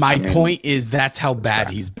crack. My point is that's how bad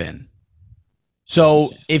he's been.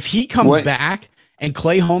 So if he comes back and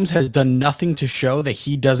Clay Holmes has done nothing to show that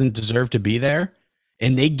he doesn't deserve to be there,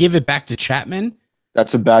 and they give it back to Chapman,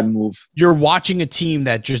 that's a bad move. You're watching a team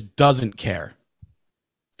that just doesn't care.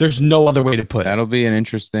 There's no other way to put it. That'll be an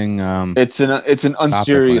interesting. It's an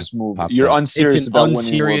unserious move. You're unserious about winning. It's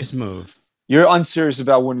an unserious move. You're unserious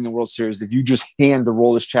about winning the World Series if you just hand the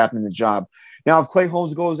Aroldis Chapman the job. Now, if Clay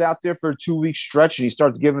Holmes goes out there for a 2-week stretch and he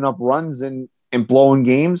starts giving up runs and blowing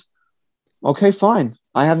games, okay, fine.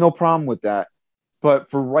 I have no problem with that. But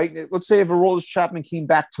for let's say if Aroldis Chapman came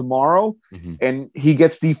back tomorrow and he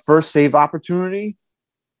gets the first save opportunity,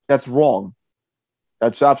 that's wrong.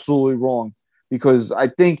 That's absolutely wrong because I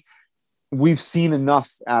think we've seen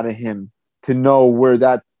enough out of him to know how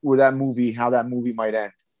that movie might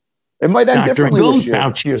end. It might end differently this year.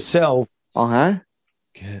 Out yourself. Okay.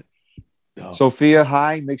 Sophia,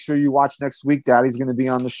 hi. Make sure you watch next week. Daddy's going to be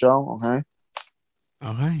on the show. Okay.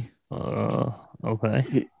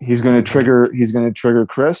 Okay. He's going to trigger. He's going to trigger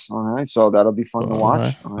Chris. All right. So that'll be fun to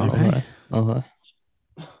watch. Okay.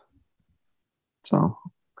 So,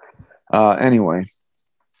 anyway,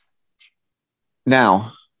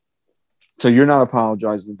 now, so you're not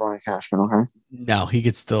apologizing to Brian Cashman, okay? No, he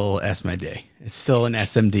could still ask my day. It's still an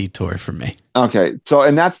SMD tour for me. Okay. So,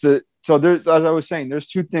 and that's as I was saying, there's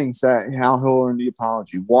two things that how he'll earn the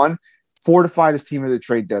apology. One, fortify his team at the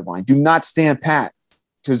trade deadline. Do not stand pat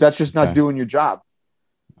because that's just not doing your job.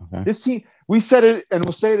 Okay. This team, we said it and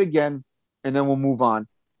we'll say it again, and then we'll move on.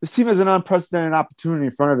 This team has an unprecedented opportunity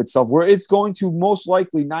in front of itself where it's going to most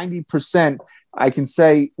likely 90%, I can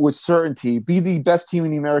say with certainty, be the best team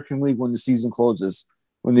in the American League when the season closes.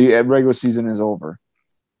 When the regular season is over.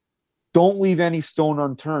 Don't leave any stone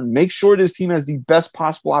unturned. Make sure this team has the best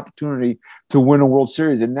possible opportunity to win a World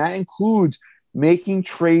Series. And that includes making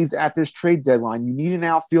trades at this trade deadline. You need an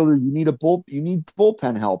outfielder. You need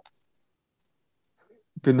bullpen help.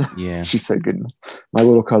 Good night. Yeah. She said good night. My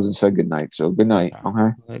little cousin said good night. So good night.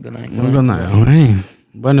 Okay. Good night. Good night. All right.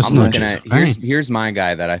 Buenos noches. Here's my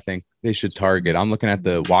guy that I think they should target. I'm looking at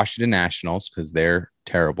the Washington Nationals because they're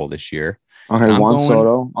terrible this year. Okay, Juan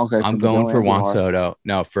Soto. Okay, I'm going for Juan Soto.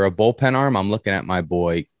 No, for a bullpen arm, I'm looking at my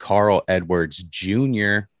boy Carl Edwards Jr.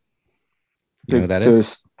 You know who that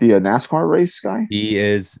is? The NASCAR race guy? He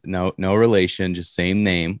is no relation, just same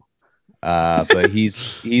name. But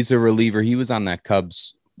he's a reliever. He was on that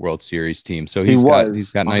Cubs World Series team. So He's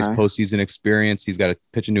got nice postseason experience. He's got to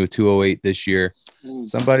pitch into a 208 this year.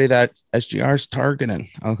 Somebody that SGR's targeting.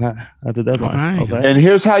 Okay. At the deadline. Okay. And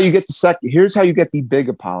here's how you get Here's how you get the big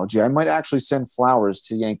apology. I might actually send flowers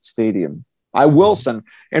to Yankee Stadium. I will send.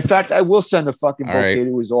 In fact, I will send a fucking bouquet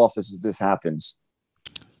to his office if this happens.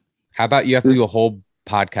 How about you have to do a whole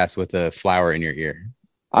podcast with a flower in your ear?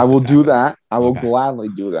 I will do that. I will gladly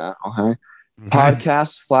do that. Okay.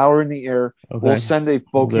 Podcast, flower in the ear. Okay. We'll send a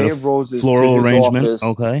bouquet of roses. Floral to his arrangement. Office.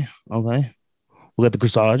 Okay. We'll get the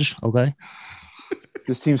corsage. Okay.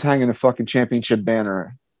 This team's hanging a fucking championship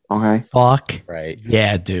banner. Okay. Fuck. Right.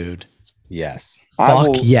 Yeah, dude. Yes.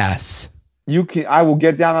 Yes. You can. I will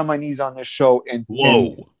get down on my knees on this show and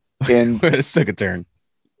This took a turn.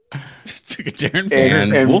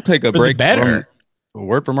 And we'll take a break. Better. A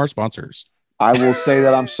word from our sponsors. I will say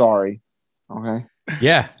that I'm sorry. Okay.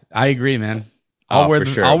 Yeah, I agree, man. I'll wear the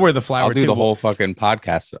flower. I'll do the whole fucking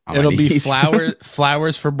podcast. It'll be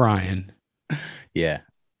flowers for Brian. Yeah.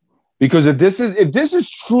 Because if this is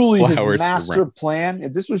truly his master plan,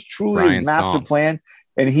 if this was truly Brian's his master song. plan,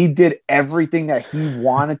 and he did everything that he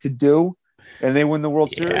wanted to do, and they win the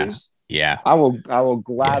World Series, I will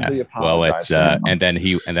gladly apologize. Well, it's and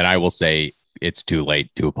then I will say it's too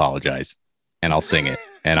late to apologize, and I'll sing it,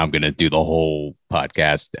 and I'm gonna do the whole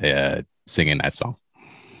podcast singing that song.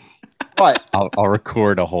 But I'll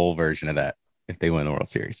record a whole version of that if they win the World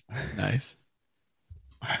Series. Nice.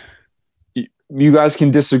 You guys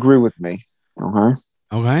can disagree with me.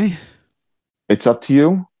 Okay. It's up to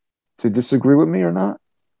you to disagree with me or not.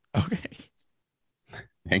 Okay.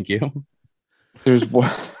 Thank you. There's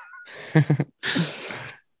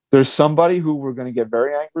somebody who we're going to get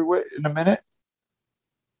very angry with in a minute,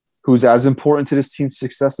 who's as important to this team's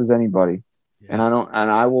success as anybody. Yeah. And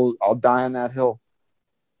I'll die on that hill.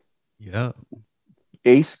 Yeah.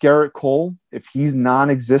 Ace Garrett Cole, if he's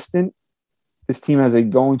non-existent, this team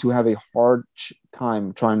going to have a hard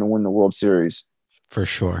time trying to win the World Series. For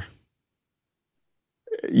sure.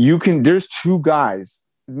 There's two guys,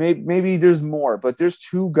 maybe there's more, but there's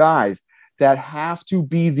two guys that have to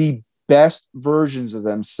be the best versions of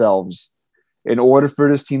themselves in order for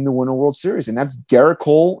this team to win a World Series. And that's Garrett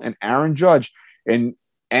Cole and Aaron Judge. And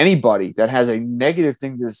anybody that has a negative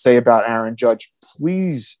thing to say about Aaron Judge,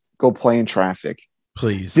 please go play in traffic.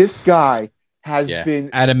 Please. This guy has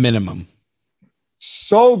been at a minimum.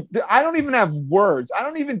 So I don't even have words. I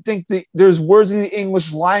don't even think that there's words in the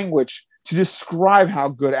English language to describe how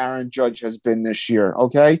good Aaron Judge has been this year.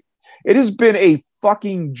 Okay. It has been a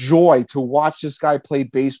fucking joy to watch this guy play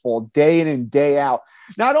baseball day in and day out.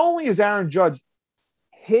 Not only is Aaron Judge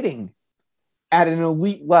hitting at an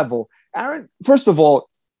elite level, first of all,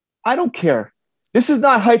 I don't care. This is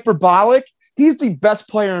not hyperbolic. He's the best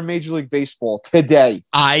player in Major League Baseball today.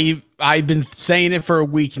 I've been saying it for a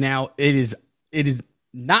week now. It is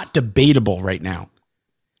not debatable right now.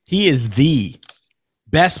 He is the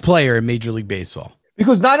best player in Major League Baseball.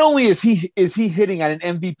 Because not only is he hitting at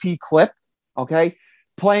an MVP clip, okay,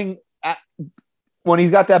 playing when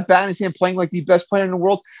he's got that bat in his hand, playing like the best player in the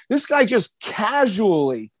world, this guy just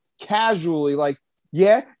casually, like,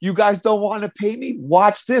 yeah, you guys don't want to pay me?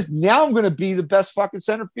 Watch this. Now I'm going to be the best fucking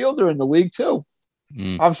center fielder in the league, too.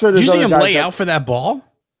 I'm sure there's Did you see him lay out for that ball?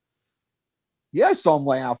 Yeah, I saw him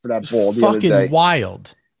lay out for that ball the other day. Fucking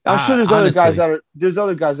wild. I'm sure there's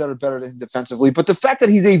other guys that are better than him defensively. But the fact that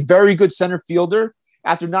he's a very good center fielder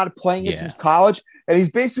after not playing it since college, and he's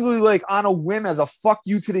basically like on a whim as a fuck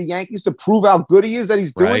you to the Yankees to prove how good he is that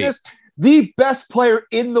he's doing this. The best player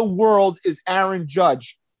in the world is Aaron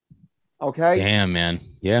Judge. Okay. Damn, man.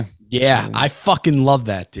 Yeah. Yeah. I fucking love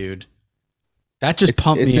that, dude. That just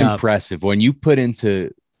pumped me up. It's impressive when you put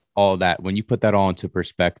into all that, when you put that all into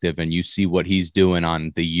perspective and you see what he's doing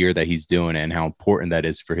on the year that he's doing and how important that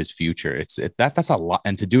is for his future. That's a lot.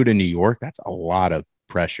 And to do it in New York, that's a lot of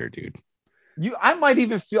pressure, dude. I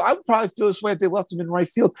would probably feel this way if they left him in right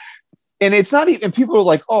field. And it's not even, people are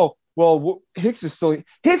like, oh, well, Hicks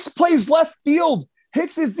plays left field.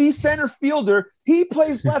 Hicks is the center fielder. He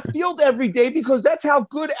plays left field every day because that's how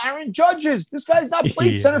good Aaron Judge is. This guy's not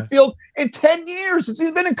played center field in 10 years since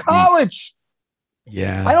he's been in college.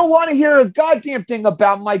 Yeah. I don't want to hear a goddamn thing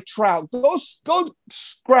about Mike Trout. Go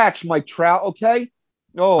scratch Mike Trout, okay?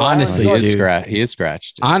 No, honestly, dude. He is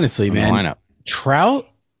scratched. Honestly, man.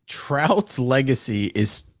 Trout's legacy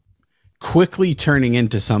is quickly turning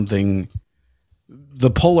into something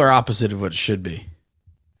the polar opposite of what it should be.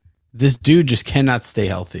 This dude just cannot stay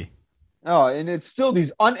healthy. Oh, and it's still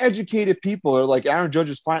these uneducated people are like Aaron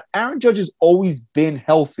Judge is fine. Aaron Judge has always been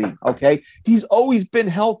healthy. Okay. He's always been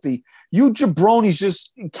healthy. You jabronis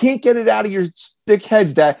just can't get it out of your stick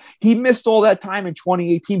heads that he missed all that time in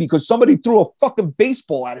 2018 because somebody threw a fucking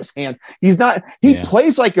baseball at his hand. He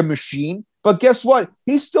plays like a machine, but guess what?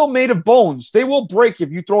 He's still made of bones. They will break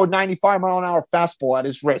if you throw a 95-mile-an-hour fastball at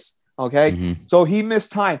his wrist. Okay. Mm-hmm. So he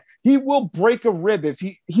missed time. He will break a rib if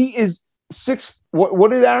he is 6.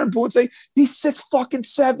 What did Aaron Boone say? He's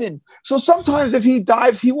 6'7". So sometimes if he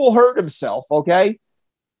dives, he will hurt himself. Okay.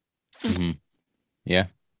 Mm-hmm. Yeah.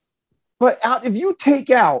 But if you take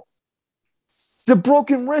out the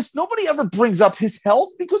broken wrist, nobody ever brings up his health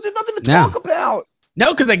because there's nothing to talk about.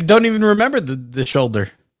 No, because I don't even remember the shoulder.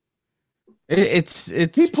 It's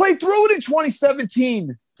he played through it in 2017.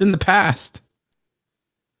 It's in the past.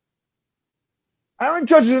 Aaron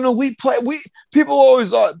Judge is an elite player. People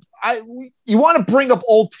always you want to bring up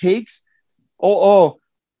old takes.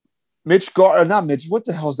 Mitch not Mitch. What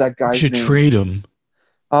the hell is that guy's name? You should trade him.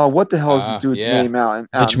 What the hell is the dude's name out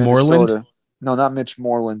Mitch in Moreland? No, not Mitch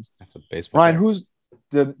Moreland. That's a baseball. Ryan, who's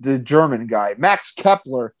the German guy? Max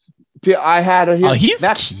Kepler. He's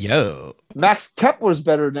cute. Max Kepler's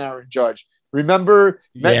better than Aaron Judge. Remember,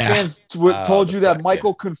 Met fans told you that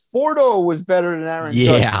Michael Conforto was better than Aaron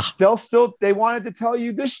Judge. They wanted to tell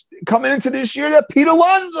you this coming into this year that Pete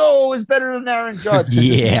Alonso is better than Aaron Judge.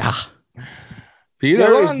 Pete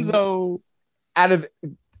Alonso. Out of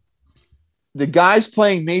the guys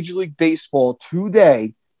playing Major League Baseball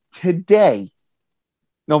today,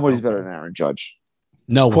 nobody's better than Aaron Judge.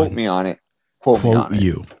 No Quote one. me on it. Quote me on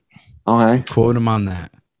you. It. All right. Quote him on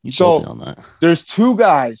that. There's 2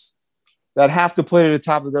 guys that have to play to the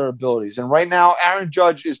top of their abilities. And right now, Aaron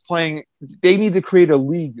Judge is playing. They need to create a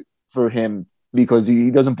league for him because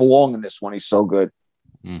he doesn't belong in this one. He's so good.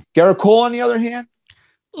 Garrett Cole, on the other hand,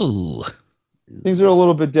 things are a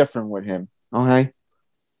little bit different with him. Okay.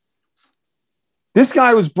 This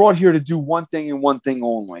guy was brought here to do one thing and one thing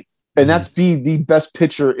only, and that's be the best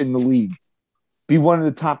pitcher in the league. Be one of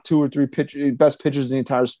the top 2 or 3 best pitchers in the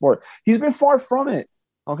entire sport. He's been far from it.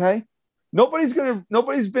 Okay. Nobody's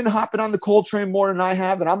been hopping on the Cole train more than I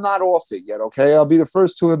have, and I'm not off it yet. Okay. I'll be the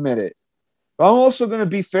first to admit it. But I'm also going to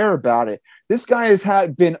be fair about it. This guy has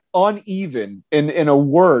been uneven in a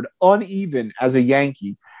word, uneven as a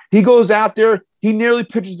Yankee. He goes out there. He nearly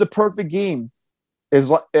pitches the perfect game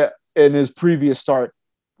in his previous start.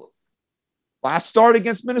 Last start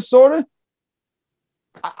against Minnesota,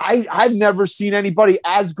 I've never seen anybody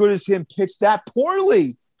as good as him pitch that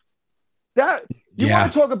poorly. Want to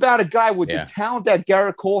talk about a guy with the talent that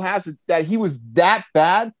Garrett Cole has, that he was that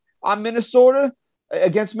bad on Minnesota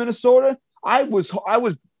against Minnesota? I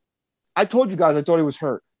told you guys I thought he was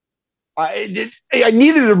hurt. I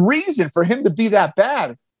needed a reason for him to be that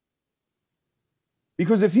bad.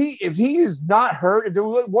 Because if he is not hurt, if there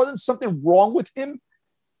wasn't something wrong with him,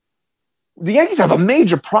 the Yankees have a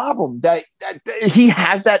major problem that he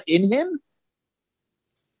has that in him.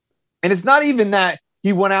 And it's not even that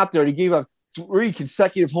he went out there and he gave up 3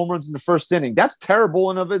 consecutive home runs in the first inning. That's terrible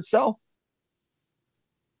in of itself.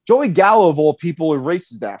 Joey Gallo, of all people,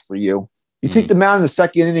 erases that for you. You take them out in the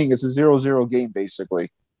second inning, it's a 0-0 game,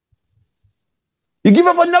 basically. You give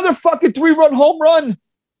up another fucking 3-run home run.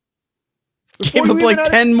 Gave up like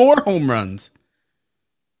 10 more home runs.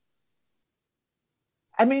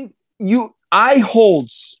 I mean, there's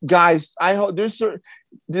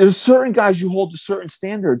certain guys you hold to certain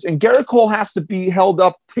standards, and Garrett Cole has to be held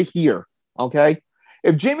up to here. Okay.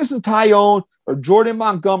 If Jameson Taillon or Jordan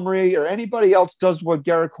Montgomery or anybody else does what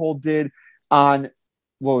Garrett Cole did on,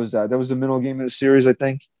 what was that? That was the middle game of the series, I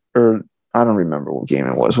think, or I don't remember what game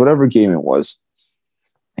it was, whatever game it was.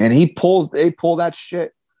 And they pull that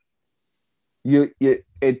shit.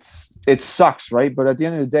 It sucks, right? But at the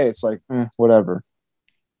end of the day, it's like, whatever.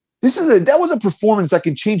 That was a performance that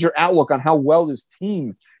can change your outlook on how well this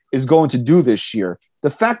team is going to do this year. The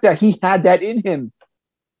fact that he had that in him.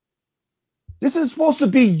 This is supposed to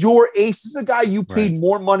be your ace. This is a guy you paid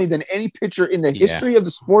more money than any pitcher in the history of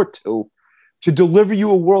the sport to deliver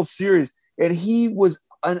you a World Series. And he was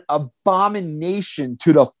an abomination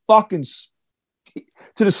to the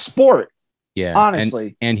sport. Yeah.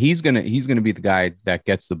 Honestly. And he's gonna be the guy that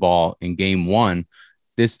gets the ball in game 1.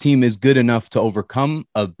 This team is good enough to overcome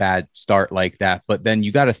a bad start like that. But then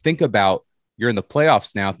you got to think about, you're in the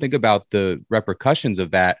playoffs now. Think about the repercussions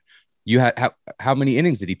of that. You had how many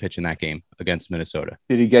innings did he pitch in that game against Minnesota?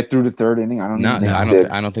 Did he get through the third inning? I don't know.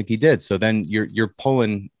 I don't think he did. So then you're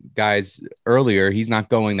pulling guys earlier. He's not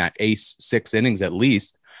going that ace 6 innings at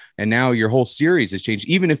least. And now your whole series has changed.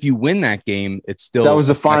 Even if you win that game, it's still that was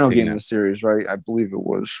the final game of the series, right? I believe it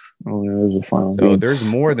was. Oh, yeah, it was the final so game. There's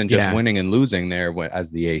more than just winning and losing there as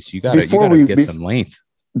the ace. You gotta get some length.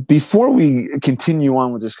 Before we continue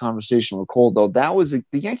on with this conversation with Cole, though, the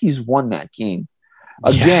Yankees won that game.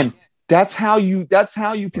 Again. Yeah. That's how you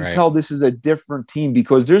can tell this is a different team,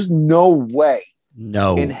 because there's no way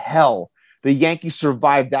in hell the Yankees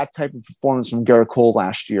survived that type of performance from Garrett Cole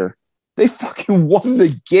last year. They fucking won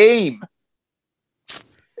the game.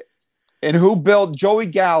 And who built Joey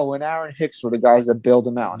Gallo and Aaron Hicks were the guys that bailed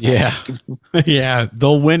him out. Yeah. Yeah.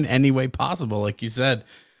 They'll win any way possible, like you said.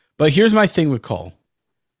 But here's my thing with Cole.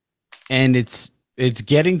 And it's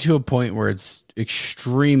getting to a point where it's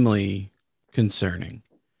extremely concerning.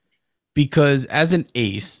 Because as an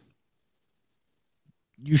ace,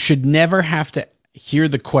 you should never have to hear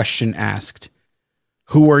the question asked,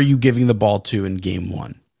 who are you giving the ball to in game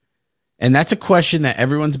 1? And that's a question that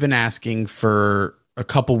everyone's been asking for a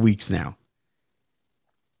couple weeks now.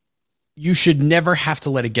 You should never have to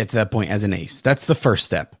let it get to that point as an ace. That's the first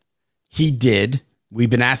step. He did. We've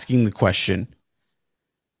been asking the question.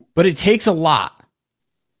 But it takes a lot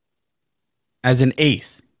as an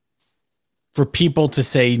ace for people to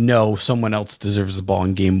say, no, someone else deserves the ball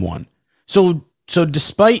in game 1. So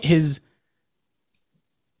despite his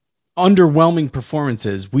underwhelming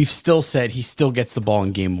performances, we've still said he still gets the ball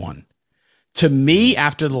in game 1. To me,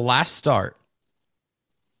 after the last start,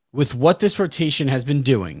 with what this rotation has been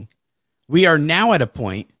doing, we are now at a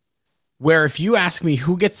point where if you ask me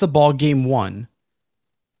who gets the ball game 1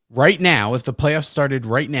 right now, if the playoffs started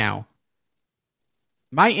right now,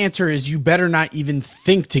 my answer is you better not even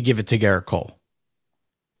think to give it to Garrett Cole.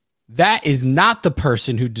 That is not the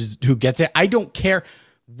person who gets it. I don't care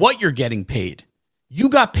what you're getting paid. You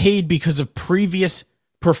got paid because of previous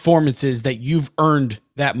performances that you've earned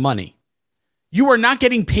that money. You are not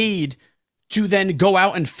getting paid to then go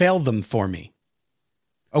out and fail them for me.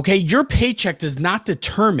 Okay, your paycheck does not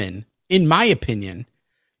determine, in my opinion,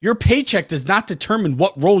 your paycheck does not determine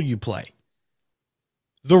what role you play.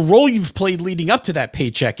 The role you've played leading up to that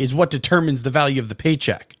paycheck is what determines the value of the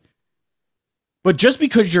paycheck. But just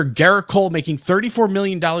because you're Garrett Cole making $34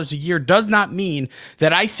 million a year does not mean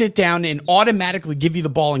that I sit down and automatically give you the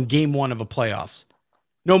ball in game 1 of a playoffs.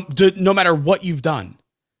 No matter what you've done.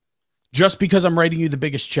 Just because I'm writing you the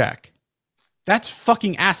biggest check. That's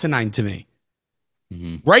fucking asinine to me.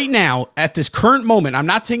 Mm-hmm. Right now, at this current moment, I'm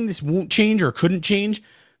not saying this won't change or couldn't change,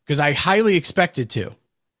 because I highly expect it to.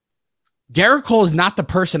 Garrett Cole is not the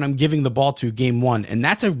person I'm giving the ball to game 1, and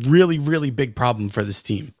that's a really, really big problem for this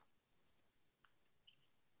team.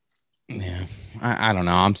 Yeah, I don't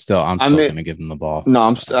know. I'm still going to give him the ball. No,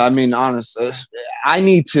 honestly,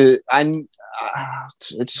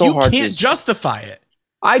 it's so hard. You can't justify it.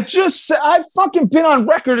 I've fucking been on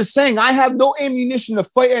record as saying I have no ammunition to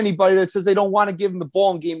fight anybody that says they don't want to give him the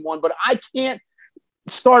ball in game 1, but I can't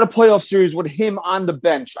start a playoff series with him on the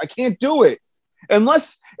bench. I can't do it.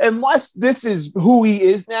 Unless this is who he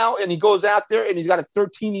is now and he goes out there and he's got a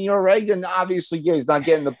 13 ERA, then obviously, yeah, he's not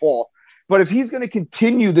getting the ball. But if he's going to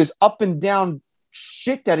continue this up and down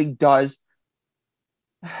shit that he does,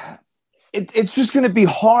 it's just going to be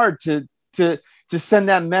hard to send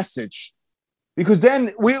that message. Because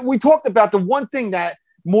then we talked about the one thing that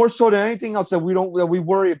more so than anything else that we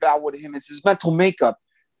worry about with him is his mental makeup.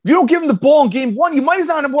 If you don't give him the ball in game 1, you might as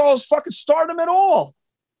well fucking start him at all.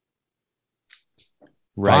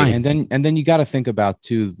 Right. Fine. And then you got to think about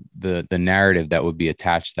too the narrative that would be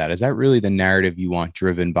attached to that. Is that really the narrative you want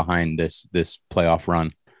driven behind this playoff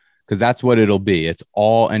run? Because that's what it'll be. It's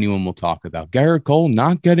all anyone will talk about. Garrett Cole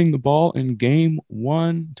not getting the ball in game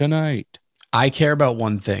 1 tonight. I care about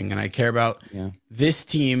one thing, and I care about this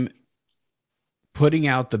team putting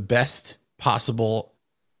out the best possible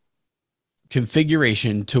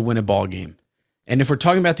configuration to win a ball game. And if we're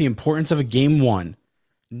talking about the importance of a game 1,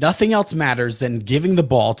 nothing else matters than giving the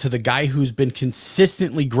ball to the guy who's been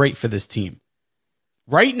consistently great for this team.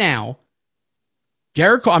 Right now,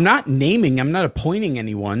 Garrett Cole, I'm not appointing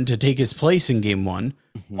anyone to take his place in game 1.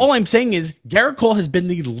 Mm-hmm. All I'm saying is Garrett Cole has been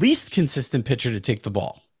the least consistent pitcher to take the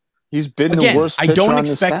ball. He's been the worst pitcher on the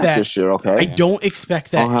staff this year, okay? I don't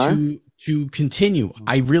expect that to continue.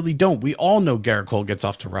 I really don't. We all know Garrett Cole gets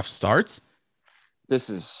off to rough starts. This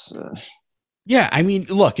is... Yeah, I mean,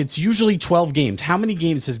 look, it's usually 12 games. How many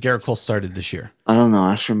games has Garrett Cole started this year? I don't know.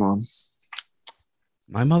 Ask your mom.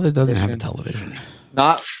 My mother doesn't have a television.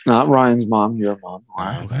 Not Ryan's mom, your mom.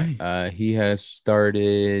 Okay. He has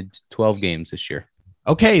started 12 games this year.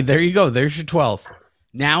 Okay, there you go. There's your 12th.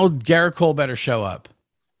 Now Garrett Cole better show up.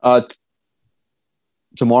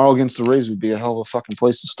 Tomorrow against the Rays would be a hell of a fucking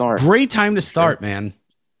place to start. Great time to start, man.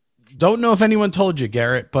 Don't know if anyone told you,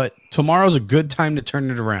 Garrett, but tomorrow's a good time to turn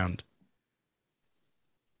it around.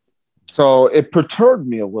 So it perturbed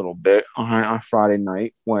me a little bit on Friday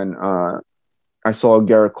night when I saw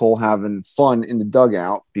Garrett Cole having fun in the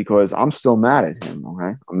dugout because I'm still mad at him.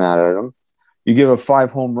 Okay, I'm mad at him. You give up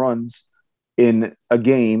 5 home runs in a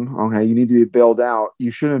game. Okay, you need to be bailed out.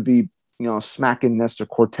 You shouldn't be, smacking Nestor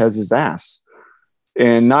Cortez's ass.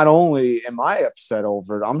 And not only am I upset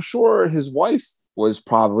over it, I'm sure his wife was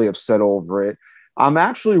probably upset over it. I'm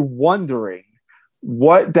actually wondering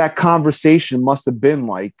what that conversation must have been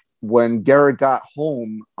like when Garrett got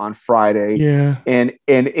home on Friday, and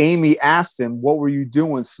Amy asked him, "What were you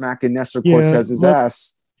doing, smacking Nestor Cortez's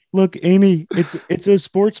ass?" Look, Amy, it's a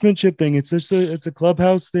sportsmanship thing. It's a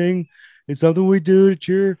clubhouse thing. It's something we do to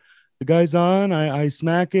cheer the guys on. I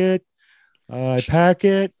smack it, I pack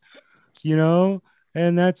it,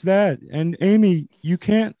 and that's that. And Amy, you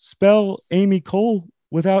can't spell Amy Cole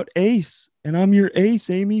without ace, and I'm your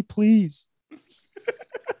ace, Amy. Please.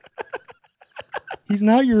 He's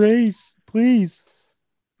not your ace, please.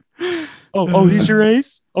 Oh, he's your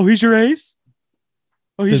ace? Oh, he's your ace?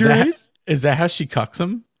 Oh, he's your ace? Is that how she cucks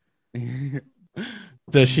him?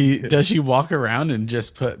 Does she walk around and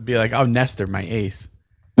just be like, "Oh, Nestor, my ace"?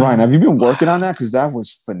 Ryan, have you been working on that? Because that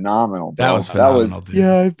was phenomenal. Bro. That was phenomenal, dude.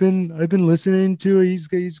 Yeah, I've been listening to it.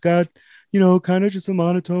 He's got, kind of just a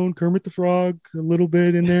monotone Kermit the Frog a little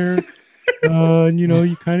bit in there. And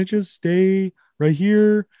you kind of just stay right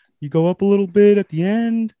here. You go up a little bit at the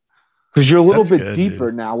end because you're a little bit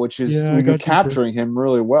deeper now, which is you're capturing him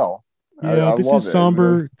really well. Yeah, this is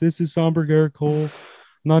somber. This is somber Garrett Cole.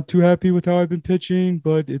 Not too happy with how I've been pitching,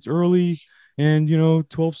 but it's early, and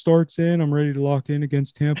 12 starts in. I'm ready to lock in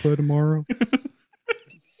against Tampa tomorrow.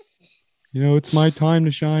 It's my time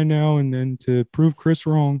to shine now, and then to prove Chris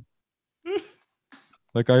wrong,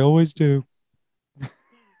 like I always do.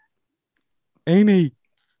 Amy.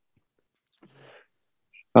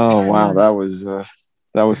 Oh wow, that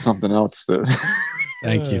was something else.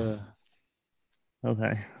 Thank you.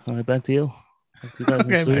 Okay, all right, back to you. Back to you guys in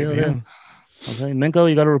the studio. Okay, Minko,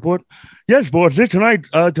 you got a report? Yes, boys.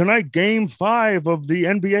 Tonight, Game 5 of the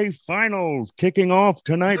NBA Finals kicking off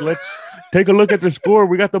tonight. Let's take a look at the score.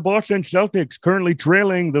 We got the Boston Celtics currently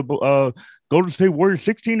trailing the Golden State Warriors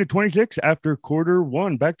 16-26 after quarter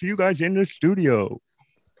 1. Back to you guys in the studio.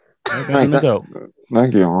 Okay, Minko.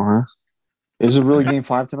 Thank you. Is it really Game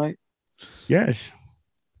 5 tonight? Yes.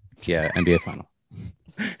 Yeah, NBA Final.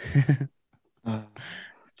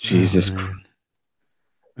 Jesus.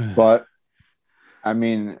 But, I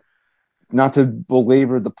mean, not to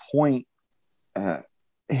belabor the point,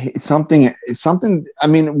 something. I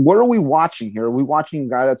mean, what are we watching here? Are we watching a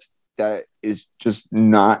guy that is just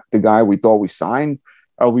not the guy we thought we signed?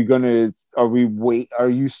 Are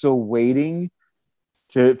you still waiting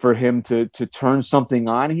for him to turn something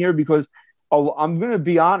on here? Because I'm going to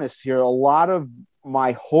be honest here. A lot of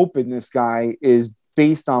my hope in this guy is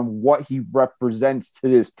based on what he represents to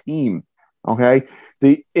this team. Okay.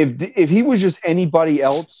 If he was just anybody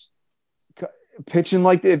else pitching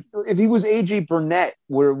like if he was AJ Burnett,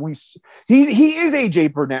 he is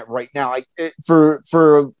AJ Burnett right now. If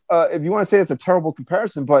you want to say it's a terrible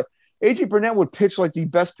comparison, but AJ Burnett would pitch like the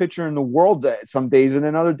best pitcher in the world some days, and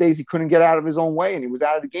then other days he couldn't get out of his own way, and he was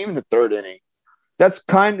out of the game in the 3rd inning. That's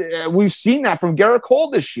we've seen that from Garrett Cole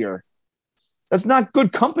this year. That's not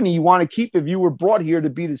good company you want to keep if you were brought here to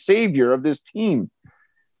be the savior of this team.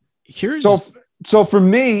 So for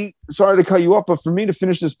me, sorry to cut you up, but for me to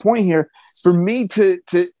finish this point here, for me to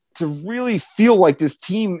really feel like this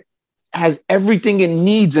team has everything it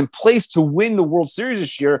needs in place to win the World Series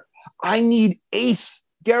this year, I need ace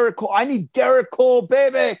Garrett Cole. I need Garrett Cole,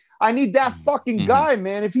 baby. I need that fucking guy,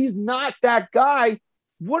 man. If he's not that guy,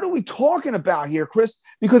 what are we talking about here, Chris?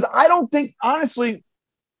 Because I don't think, honestly,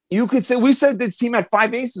 you could say, we said this team had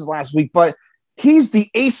 5 aces last week, but he's the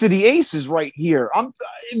ace of the aces right here.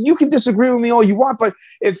 You can disagree with me all you want, but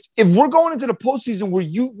if we're going into the postseason where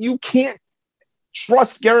you can't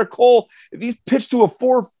trust Garrett Cole, if he's pitched to a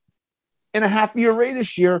 4.5 ERA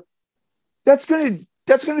this year, that's going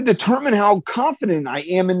to determine how confident I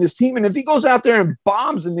am in this team. And if he goes out there and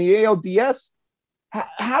bombs in the ALDS,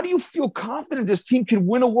 how do you feel confident this team can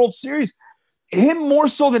win a World Series? Him more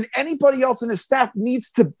so than anybody else in his staff needs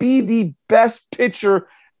to be the best pitcher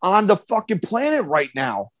on the fucking planet right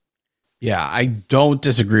now. Yeah, I don't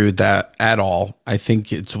disagree with that at all. I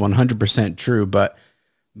think it's 100% true. But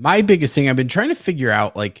my biggest thing, I've been trying to figure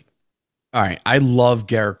out, like, all right, I love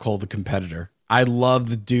Garrett Cole, the competitor. I love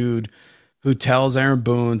the dude who tells Aaron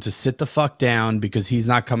Boone to sit the fuck down because he's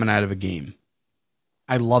not coming out of a game.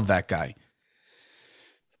 I love that guy.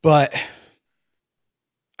 But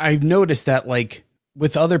I've noticed that, like,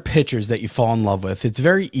 with other pitchers that you fall in love with, it's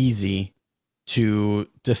very easy to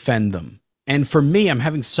defend them. And for me, I'm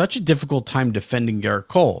having such a difficult time defending Garrett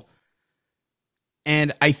Cole.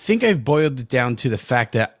 And I think I've boiled it down to the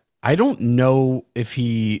fact that I don't know if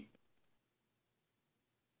he...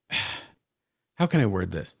 How can I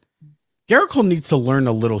word this? Garrett Cole needs to learn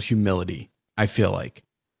a little humility, I feel like.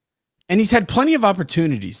 And he's had plenty of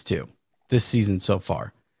opportunities to this season so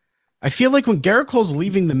far. I feel like when Garrett Cole's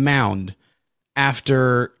leaving the mound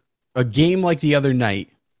after a game like the other night,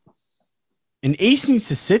 an ace needs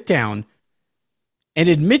to sit down and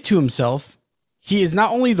admit to himself he is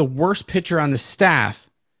not only the worst pitcher on the staff,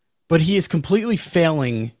 but he is completely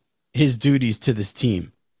failing his duties to this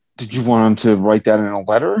team. Did you want him to write that in a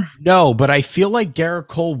letter? No, but I feel like Garrett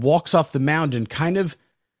Cole walks off the mound and kind of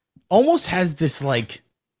almost has this like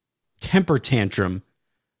temper tantrum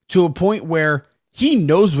to a point where he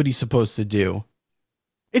knows what he's supposed to do.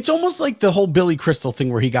 It's almost like the whole Billy Crystal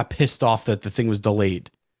thing where he got pissed off that the thing was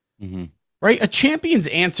delayed. Mm-hmm. Right? A champion's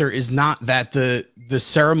answer is not that the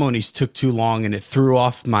ceremonies took too long and it threw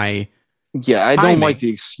off my Yeah, I timing. don't like the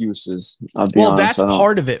excuses. I'll be honest, that's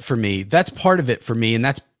part of it for me. That's part of it for me. And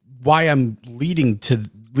that's why I'm leading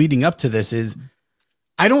up to this is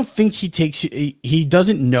I don't think he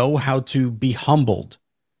doesn't know how to be humbled.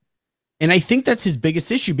 And I think that's his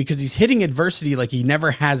biggest issue because he's hitting adversity like he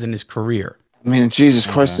never has in his career. I mean, Jesus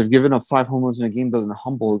Christ, if giving up 5 home runs in a game doesn't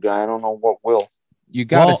humble a guy, I don't know what will. You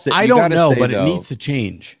gotta say, I don't know, but though, it needs to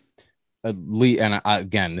change. And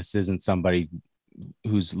again, this isn't somebody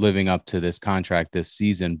who's living up to this contract this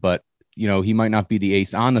season, but you know, he might not be the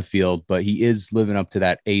ace on the field, but he is living up to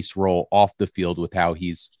that ace role off the field with how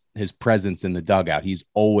his presence in the dugout. He's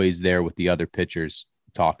always there with the other pitchers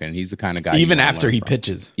talking. He's the kind of guy even after he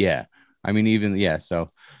pitches. Yeah. I mean,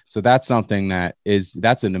 so that's something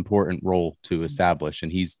that's an important role to establish.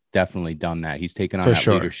 And he's definitely done that. He's taken on that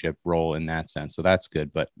leadership role in that sense. So that's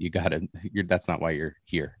good, but that's not why you're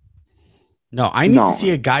here. No, I need to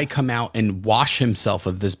see a guy come out and wash himself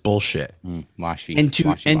of this bullshit. And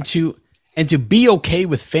to be okay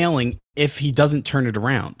with failing if he doesn't turn it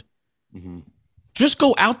around. Mm-hmm. Just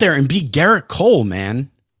go out there and be Garrett Cole,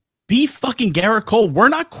 man. Be fucking Garrett Cole. We're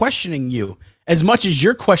not questioning you as much as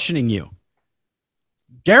you're questioning you.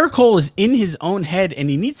 Garrett Cole is in his own head and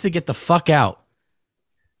he needs to get the fuck out.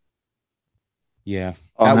 Yeah.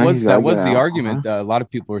 That was the argument. A lot of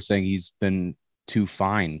people are saying he's been too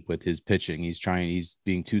fine with his pitching. He's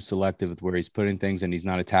being too selective with where he's putting things, and he's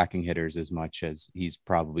not attacking hitters as much as he's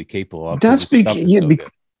probably capable of. That's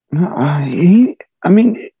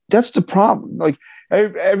that's the problem. Like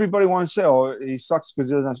everybody wants to say, "Oh, he sucks because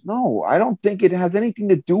he doesn't." No, I don't think it has anything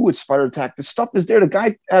to do with spider attack. The stuff is there. The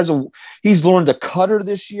guy he's learned a cutter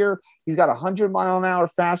this year. He's got 100-mile-an-hour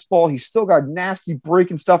fastball. He's still got nasty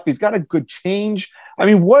breaking stuff. He's got a good change. I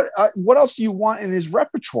mean, what else do you want in his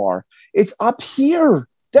repertoire? It's up here.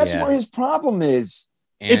 That's where his problem is.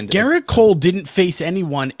 And if Garrett Cole didn't face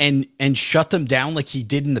anyone and shut them down like he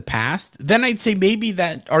did in the past, then I'd say maybe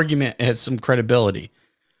that argument has some credibility.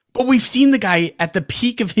 But we've seen the guy at the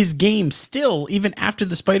peak of his game still, even after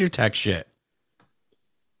the spider tech shit.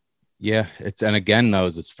 Yeah, and again, though,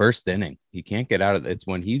 it's his first inning. He can't get out of it. It's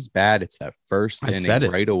when he's bad, it's that first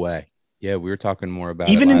inning right away. Yeah, we were talking more about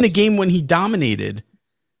even in the game when he dominated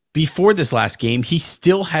before this last game, he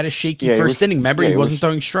still had a shaky first inning. Remember, he wasn't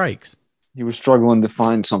throwing strikes. He was struggling to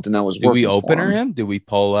find something that was working. Did we opener him? Did we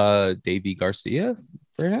pull Davey Garcia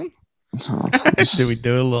for him? Do we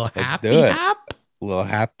do a little happy hap? A little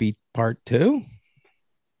happy part 2?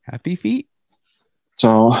 Happy feet?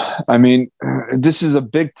 So, I mean, this is a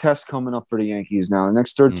big test coming up for the Yankees now. The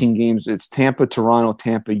next 13 games, it's Tampa, Toronto,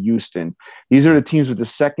 Tampa, Houston. These are the teams with the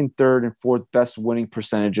second, third, and fourth best winning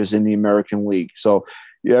percentages in the American League. So,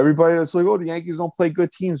 yeah, everybody that's like, oh, the Yankees don't play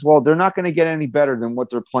good teams. Well, they're not going to get any better than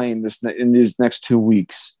what they're playing in these next 2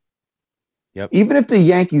 weeks. Yep. Even if the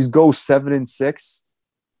Yankees go 7-6,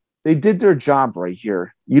 they did their job right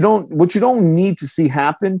here. What you don't need to see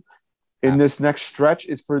happen in this next stretch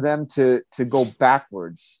is for them to go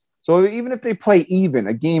backwards. So even if they play even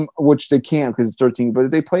a game, which they can because it's 13, but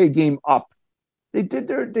if they play a game up, they did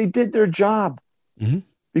their job. Mm-hmm.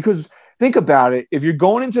 Because think about it. If you're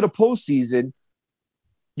going into the postseason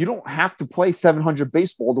you don't have to play 700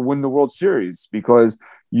 baseball to win the World Series, because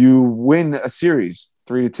you win a series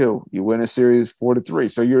 3-2, you win a series 4-3.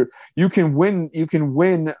 So you can win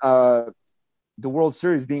the World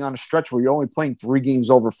Series being on a stretch where you're only playing 3 games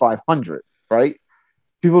over 500, right?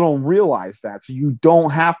 People don't realize that. So you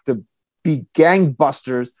don't have to be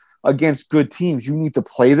gangbusters against good teams. You need to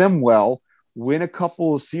play them well, win a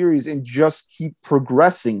couple of series, and just keep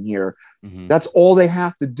progressing here. Mm-hmm. That's all they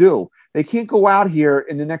have to do. They can't go out here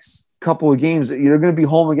in the next couple of games. You're going to be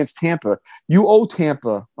home against Tampa. You owe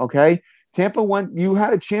Tampa, okay? Tampa you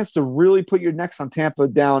had a chance to really put your necks on Tampa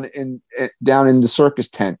down in the circus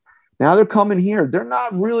tent. Now they're coming here. They're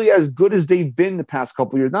not really as good as they've been the past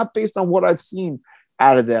couple of years, not based on what I've seen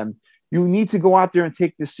out of them. You need to go out there and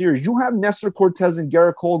take this series. You have Nestor Cortez and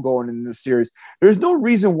Garrett Cole going in this series. There's no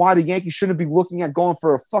reason why the Yankees shouldn't be looking at going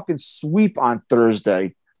for a fucking sweep on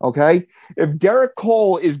Thursday, okay? If Garrett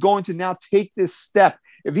Cole is going to now take this step,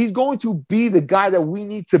 if he's going to be the guy that we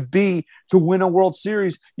need to be to win a World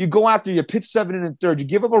Series, you go out there, you pitch 7 1/3, you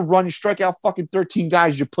give up a run, you strike out fucking 13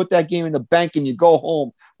 guys, you put that game in the bank, and you go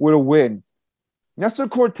home with a win. Nestor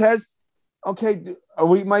Cortez, okay, are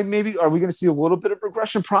we going to see a little bit of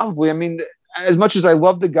regression? Probably. I mean, as much as I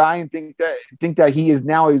love the guy and think that he is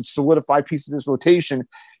now a solidified piece of this rotation,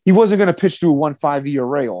 he wasn't going to pitch through a 1.5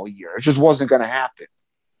 ERA all year. It just wasn't going to happen.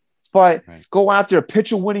 But Go out there,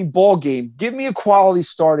 pitch a winning ball game. Give me a quality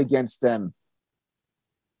start against them.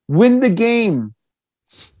 Win the game.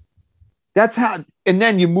 That's how. And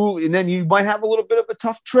then you move, and then you might have a little bit of a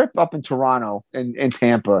tough trip up in Toronto and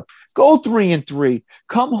Tampa. Go 3-3.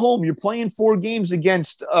 Come home. You're playing 4 games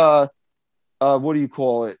against what do you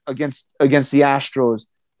call it? Against the Astros.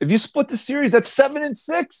 If you split the series, that's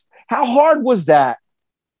 7-6. How hard was that?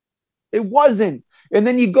 It wasn't. And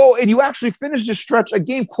then you go and you actually finish the stretch a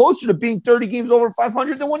game closer to being 30 games over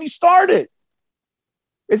 500 than when you started.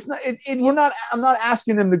 It's not. I'm not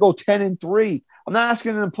asking them to go 10-3. I'm not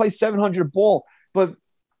asking them to play 700 ball. But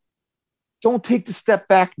don't take the step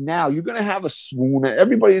back now. You're going to have a swoon.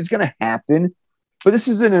 It's going to happen. But this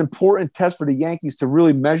is an important test for the Yankees to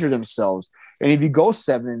really measure themselves. And if you go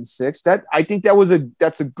 7-6, I think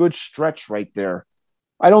that's a good stretch right there.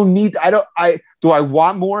 Do I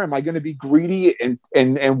want more? Am I going to be greedy and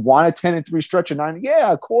want a 10-3 stretch of 9?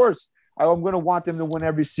 Yeah, of course. I'm going to want them to win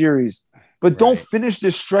every series. But don't finish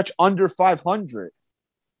this stretch under 500.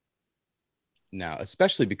 Now,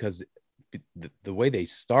 especially because the way they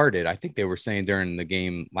started, I think they were saying during the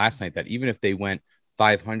game last night that even if they went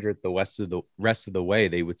 500 the rest of the way,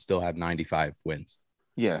 they would still have 95 wins.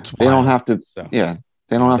 Yeah, they don't have to. So, yeah,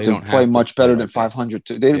 they don't have to play much better than 500.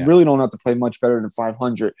 They really don't have to play much better than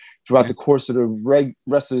 500 throughout the course of the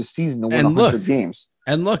rest of the season to win 100 games.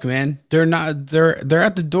 And look, man, they're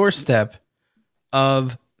at the doorstep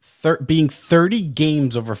of being 30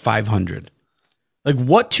 games over 500. Like,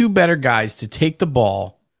 what 2 better guys to take the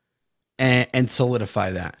ball and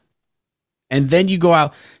solidify that? And then you go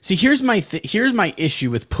out. See, here's my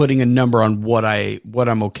issue with putting a number on what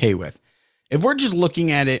I'm okay with. If we're just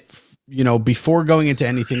looking at it, before going into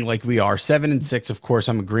anything like we are 7-6, of course,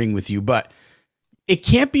 I'm agreeing with you, but it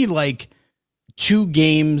can't be like 2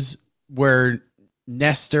 games where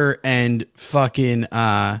Nestor and fucking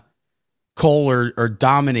Cole are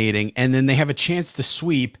dominating, and then they have a chance to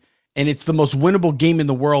sweep, and it's the most winnable game in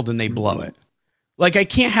the world, and they blow it. Like, I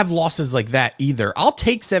can't have losses like that either. I'll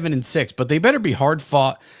take 7-6, but they better be hard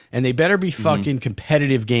fought, and they better be fucking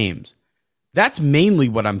competitive games. That's mainly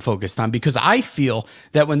what I'm focused on, because I feel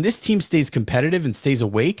that when this team stays competitive and stays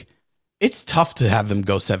awake, it's tough to have them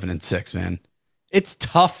go 7-6, man. It's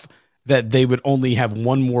tough that they would only have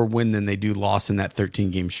 1 more win than they do loss in that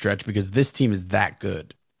 13-game stretch, because this team is that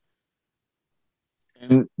good.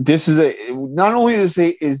 And this is not only is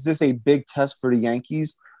this a big test for the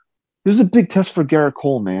Yankees, this is a big test for Garrett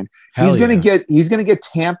Cole, man. He's gonna get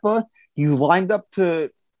Tampa. He's lined up to.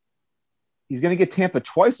 He's going to get Tampa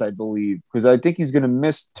twice, I believe, because I think he's going to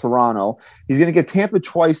miss Toronto. He's going to get Tampa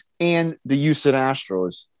twice and the Houston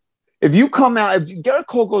Astros. If Garrett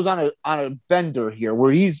Cole goes on a bender here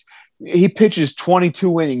where he pitches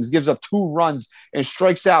 22 innings, gives up 2 runs, and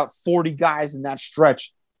strikes out 40 guys in that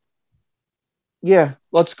stretch, yeah,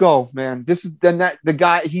 let's go, man. The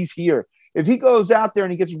guy, he's here. If he goes out there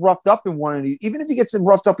and he gets roughed up in one of these, even if he gets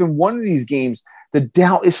roughed up in one of these games, the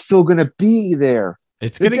doubt is still going to be there.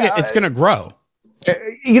 It's gonna grow.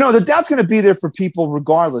 The doubt's gonna be there for people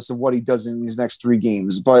regardless of what he does in these next 3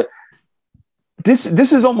 games. But this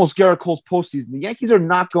is almost Garrett Cole's postseason. The Yankees are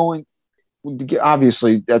not going.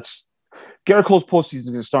 Obviously, that's Garrett Cole's postseason is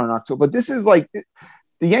going to start in October. But this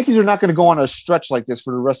the Yankees are not going to go on a stretch like this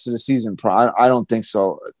for the rest of the season. I don't think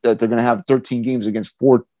so. That they're going to have 13 games against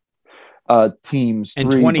 4 teams and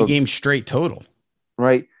 20 games straight total.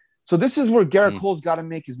 Right. So this is where Garrett Cole's got to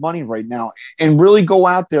make his money right now and really go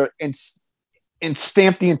out there and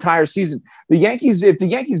stamp the entire season. The Yankees, if the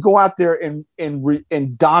Yankees go out there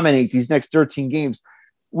and dominate these next 13 games,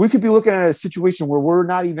 we could be looking at a situation where we're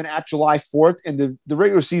not even at July 4th and the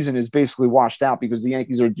regular season is basically washed out because the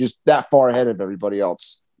Yankees are just that far ahead of everybody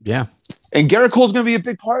else. Yeah. And Garrett Cole's going to be a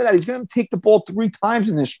big part of that. He's going to take the ball 3 times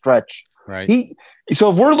in this stretch. Right. So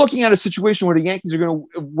if we're looking at a situation where the Yankees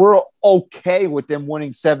we're okay with them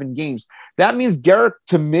winning 7 games, that means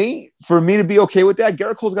for me to be okay with that,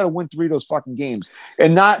 Garrett Cole's got to win 3 of those fucking games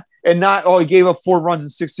and not, he gave up 4 runs in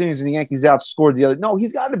 6 innings and the Yankees outscored the other. No,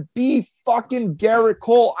 he's got to be fucking Garrett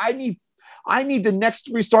Cole. I need the next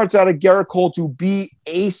 3 starts out of Garrett Cole to be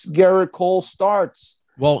ace Garrett Cole starts.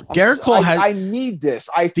 Well, Garrett Cole I need this.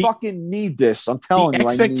 I fucking need this. I'm telling you. The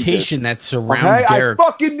expectation that surrounds Garrett. I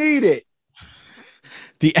fucking need it.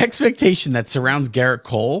 The expectation that surrounds Garrett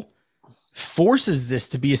Cole forces this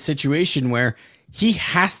to be a situation where he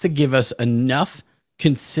has to give us enough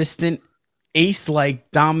consistent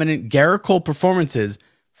ace-like dominant Garrett Cole performances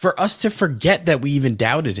for us to forget that we even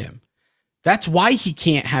doubted him. That's why he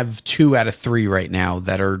can't have 2 out of 3 right now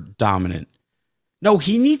that are dominant. No,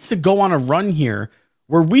 he needs to go on a run here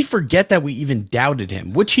where we forget that we even doubted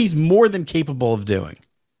him, which he's more than capable of doing.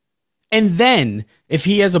 And then if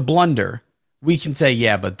he has a blunder, we can say,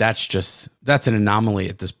 yeah, but that's an anomaly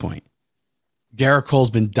at this point. Garrett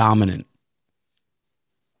Cole's been dominant.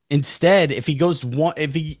 Instead, if he blows one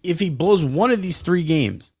of these 3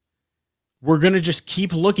 games, we're going to just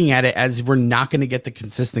keep looking at it as we're not going to get the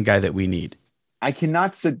consistent guy that we need. I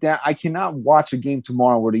cannot sit down. I cannot watch a game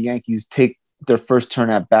tomorrow where the Yankees take their first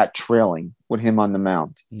turn at bat trailing with him on the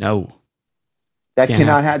mound. No. That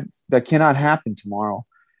cannot happen tomorrow.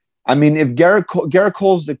 I mean, if Garrett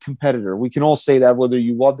Cole's the competitor, we can all say that whether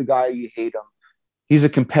you love the guy or you hate him, he's a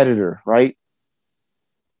competitor, right?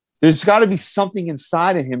 There's got to be something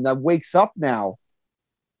inside of him that wakes up now.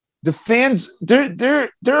 The fans,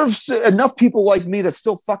 there's enough people like me that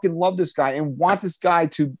still fucking love this guy and want this guy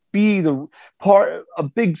to be a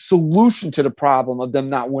big solution to the problem of them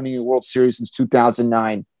not winning a World Series since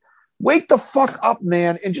 2009. Wake the fuck up,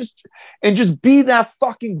 man, and just be that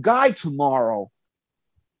fucking guy tomorrow.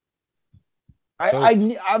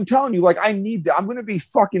 I'm telling you, like, I need that. I'm going to be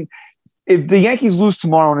fucking – if the Yankees lose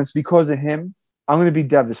tomorrow and it's because of him, I'm going to be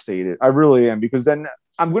devastated. I really am, because then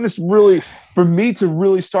I'm going to really – for me to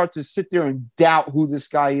really start to sit there and doubt who this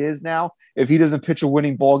guy is now, if he doesn't pitch a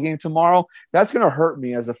winning ball game tomorrow, that's going to hurt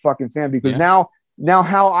me as a fucking fan, because now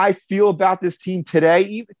how I feel about this team today,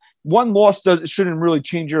 even one loss shouldn't really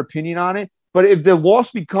change your opinion on it. But if the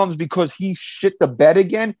loss becomes because he shit the bed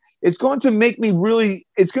again, it's going to make me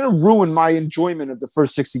it's going to ruin my enjoyment of the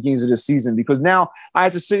first 60 games of the season, because now I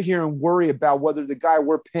have to sit here and worry about whether the guy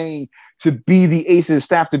we're paying to be the ace of the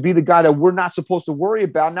staff, to be the guy that we're not supposed to worry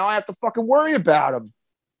about, now I have to fucking worry about him.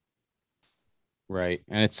 Right.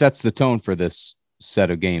 And it sets the tone for this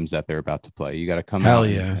set of games that they're about to play. You got to come out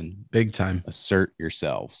and big time assert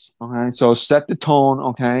yourselves. Okay. So set the tone.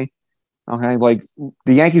 Okay. Like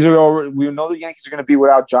the Yankees we know the Yankees are going to be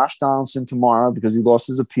without Josh Donaldson tomorrow because he lost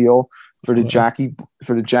his appeal for the Jackie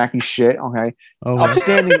shit. Okay.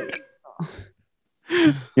 Upstanding.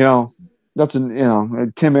 That's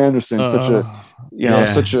Tim Anderson, such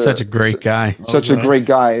a great guy. A great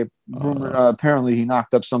guy. Apparently he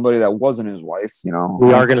knocked up somebody that wasn't his wife.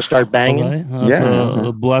 We are going to start banging.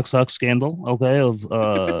 The Black Sox scandal. Okay, of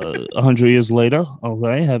 100 years later.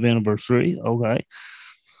 Okay, happy anniversary. Okay.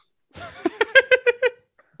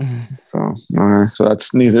 So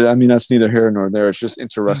that's neither here nor there. It's just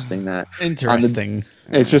interesting that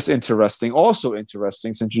it's just interesting. Also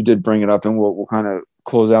interesting, since you did bring it up, and we'll kind of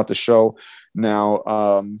close out the show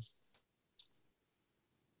now.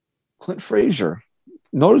 Clint Frazier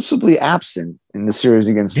noticeably absent in the series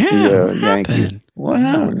against the Yankees. What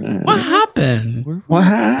happened? What happened? What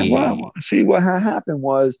happened? See, what happened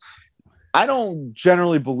was, I don't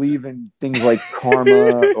generally believe in things like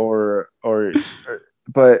karma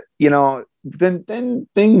but then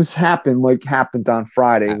things happen, like happened on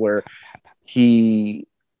Friday, where he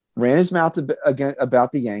ran his mouth again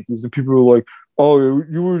about the Yankees, and people were like, "Oh,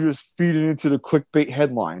 you were just feeding into the clickbait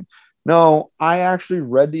headline." No, I actually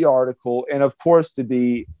read the article, and of course, did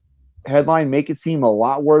the headline make it seem a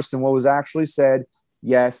lot worse than what was actually said?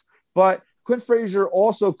 Yes, but Clint Frazier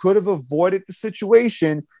also could have avoided the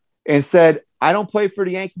situation and said, "I don't play for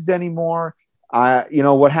the Yankees anymore.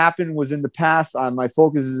 What happened was in the past. My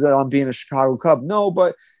focus is on being a Chicago Cub." No,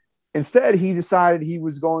 but Instead, he decided he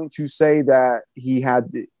was going to say that he had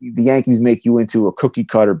the Yankees make you into a cookie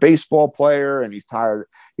cutter baseball player, and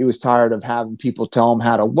he was tired of having people tell him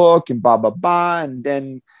how to look and blah, blah, blah. And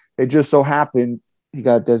then it just so happened he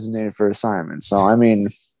got designated for assignment. So, I mean,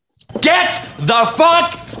 Get the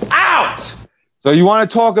fuck out! so you want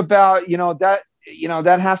to talk about,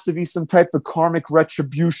 that has to be some type of karmic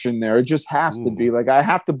retribution there. It just has to be. Like, I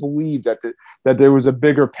have to believe that there was a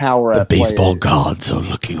bigger power The at play baseball gods are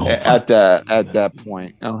looking over. at that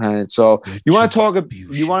point. Okay, so you want to talk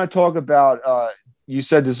about. You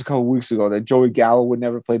said this a couple weeks ago that Joey Gallo would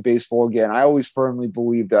never play baseball again. I always firmly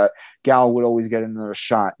believed that Gallo would always get another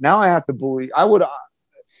shot. Now I have to believe.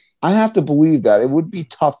 I have to believe that it would be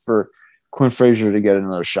tough for Clint Frazier to get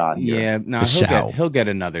another shot here. Yeah, no, he'll get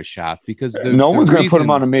another shot because no one's going to put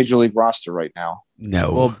him on a major league roster right now.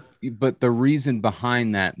 No. Well, but the reason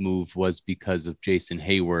behind that move was because of Jason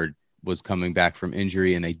Hayward was coming back from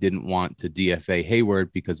injury, and they didn't want to DFA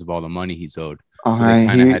Hayward because of all the money he's owed. So they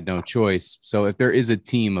kind of had no choice. So if there is a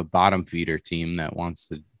bottom feeder team that wants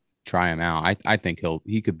to try him out, I think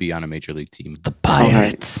he could be on a major league team. The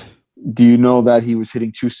Pirates. Okay. Do you know that he was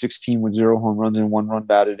hitting .216 with 0 home runs and 1 run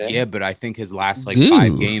batted in? Yeah, but I think his last 5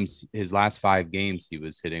 games, he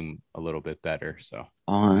was hitting a little bit better. So,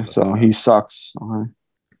 so he sucks.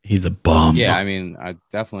 He's a bum. Yeah, I mean, I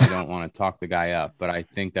definitely don't want to talk the guy up, but I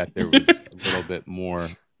think that there was a little bit more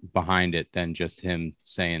behind it than just him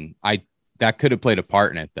saying. That could have played a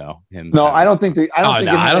part in it, though. I don't think.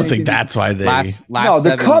 I don't think that's why they.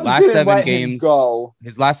 The Cubs didn't let him go.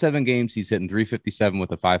 His last 7 games, he's hitting .357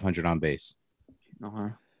 with a .500 on base.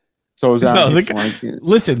 So is that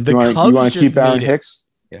listen? The Cubs you want to keep Aaron Hicks?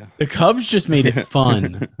 Yeah. The Cubs just made it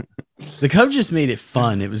fun.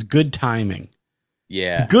 It was good timing.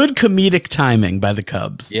 Yeah. Good comedic timing by the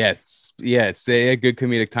Cubs. Yes. They had good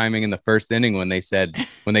comedic timing in the first inning when they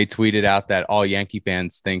tweeted out that all Yankee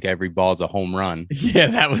fans think every ball's a home run. Yeah,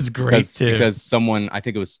 that was great too. Because someone, I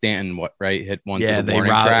think it was Stanton, hit one to the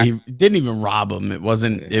warning track. track. He didn't even rob him. It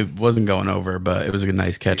wasn't going over, but it was a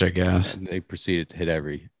nice catch, I guess. They proceeded to hit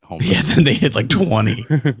every home run. Yeah, then they hit like 20.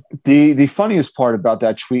 The funniest part about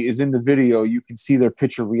that tweet is in the video, you can see their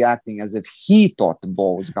pitcher reacting as if he thought the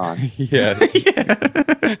ball was gone. Yeah.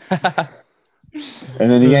 And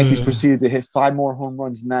then the Yankees proceeded to hit 5 more home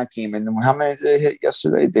runs in that game. And then how many did they hit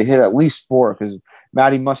yesterday? They hit at least 4 because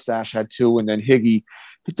Matty Mustache had 2, and then Higgy.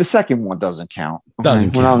 The second one doesn't count.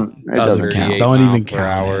 Doesn't count. Don't even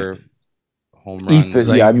count. Home runs.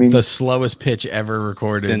 The slowest pitch ever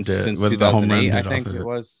recorded since with the home run. I think it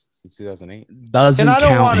was since 2008. Doesn't count.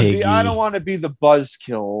 I don't want to be the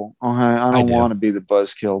buzzkill. I don't want to be the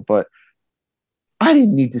buzzkill, but I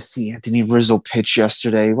didn't need to see Anthony Rizzo pitch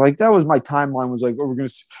yesterday. Like, that was my timeline. Was like, we're gonna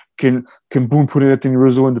can Boone put Anthony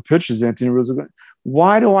Rizzo into pitches? Anthony Rizzo.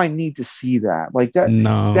 Why do I need to see that? Like that?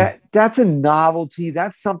 No, that's a novelty.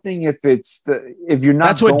 That's something. If you're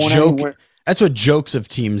not, that's what jokes of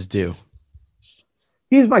teams do.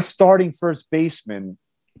 He's my starting first baseman.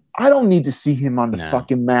 I don't need to see him on the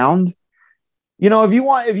fucking mound. If you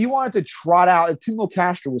wanted to trot out, if Timo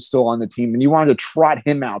Castro was still on the team and you wanted to trot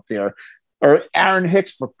him out there, or Aaron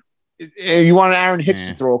Hicks you wanted Aaron Hicks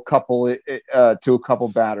to throw a couple to a couple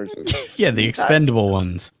batters. Yeah, the expendable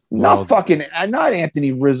ones. Not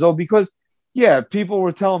Anthony Rizzo, because people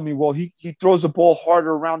were telling me, well, he throws the ball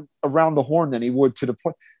harder around the horn than he would to the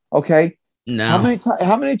plate. Okay. No. How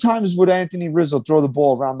many times would Anthony Rizzo throw the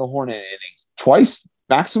ball around the horn in innings? Twice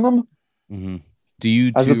maximum. Mm-hmm. Do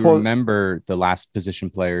you remember the last position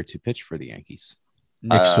player to pitch for the Yankees?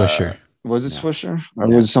 Nick Swisher. Was it Swisher, or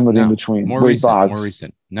was it somebody in between? More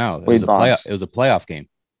recent. No, it was a playoff game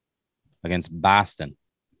against Boston.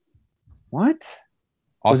 What?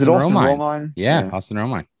 Was it Austin Romine? Yeah, Austin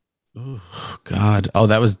Romine. Oh God! Oh,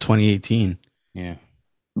 that was 2018. Yeah,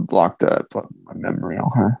 blocked that, but my memory.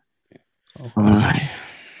 Okay.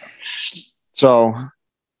 So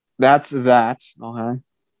that's that. Okay.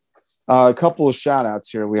 A couple of shout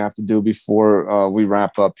outs here we have to do before we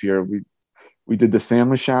wrap up here. We did the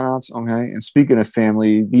family shout outs. Okay. And speaking of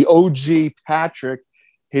family, the OG Patrick,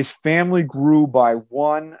 his family grew by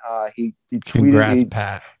 1. He tweeted. Congrats,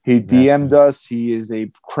 Pat. He DM'd us. He is a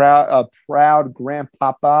proud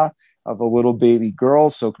grandpapa of a little baby girl.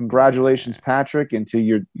 So congratulations, Patrick, and to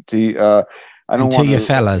your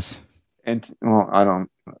fellas. And I don't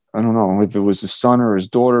know if it was his son or his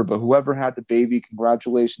daughter, but whoever had the baby,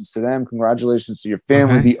 congratulations to them. Congratulations to your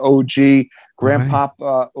family, the OG,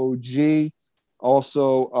 Grandpapa OG.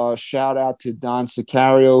 Also, shout out to Don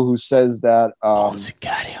Sicario, who says that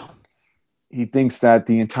he thinks that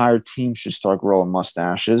the entire team should start growing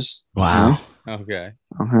mustaches. Wow. Okay.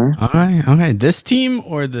 Okay. This team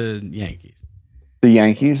or the Yankees? The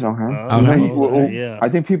Yankees. Yeah. I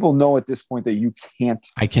think people know at this point that you can't.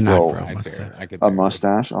 I cannot grow a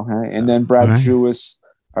mustache. Okay, and then Brad Jewis,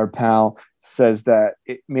 our pal, says that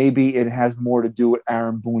maybe it has more to do with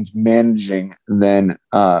Aaron Boone's managing than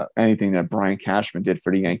anything that Brian Cashman did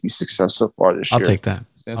for the Yankees' success so far this year. I'll take that.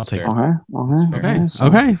 I'll take it.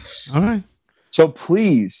 Okay. So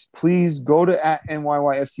please go to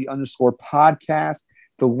 @NYYST_podcast.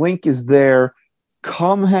 The link is there.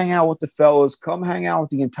 Come hang out with the fellas. Come hang out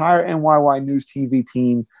with the entire NYY News TV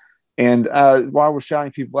team. And while we're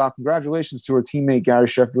shouting people out, congratulations to our teammate Gary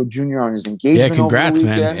Sheffield Jr. on his engagement. Yeah, congrats, over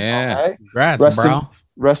the weekend. Man. Okay. Congrats, bro.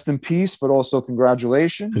 Rest in peace, but also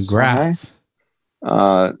congratulations. Congrats.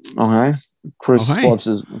 Okay. Chris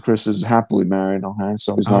is happily married. Okay,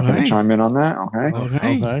 so he's not going to chime in on that. Okay.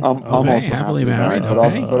 I'm also happily married, but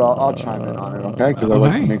I'll chime in on it. Okay, because I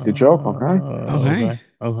like to make the joke. Okay.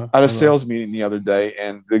 I had a sales meeting the other day,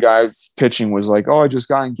 and the guy's pitching was like, "Oh, I just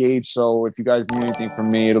got engaged, so if you guys need anything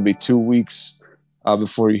from me, it'll be 2 weeks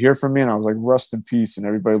before you hear from me." And I was like, "Rest in peace." And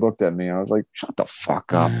everybody looked at me. I was like, "Shut the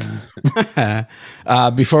fuck up."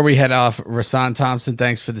 Before we head off, Rasan Thompson,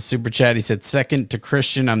 thanks for the super chat. He said, "Second to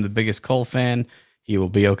Christian, I'm the biggest Cole fan. He will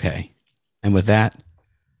be okay." And with that,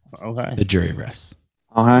 the jury rests.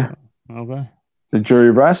 Okay. The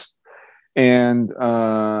jury rests. And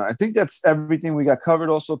I think that's everything we got covered.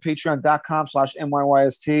 Also,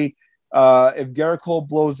 patreon.com/NYYST. If Garrett Cole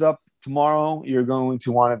blows up tomorrow, you're going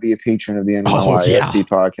to want to be a patron of the NYYST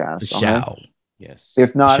podcast. Okay? Yes.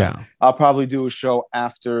 If not, I'll probably do a show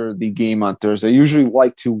after the game on Thursday. I usually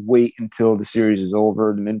like to wait until the series is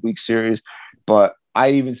over, the midweek series. But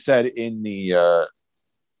I even said in the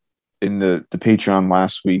Patreon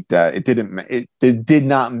last week that it did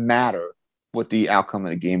not matter what the outcome of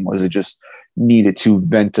the game was. It just needed to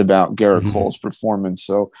vent about Garrett Cole's performance.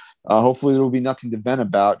 So hopefully there will be nothing to vent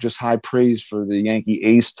about. Just high praise for the Yankee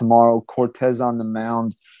ace tomorrow. Cortez on the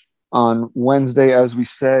mound on Wednesday, as we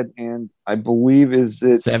said, and I believe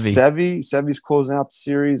Sevy? Sevy's closing out the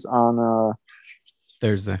series on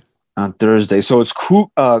Thursday. So it's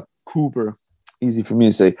Kluber. Easy for me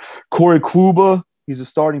to say. Corey Kluber. He's a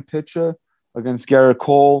starting pitcher against Garrett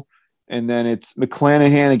Cole. And then it's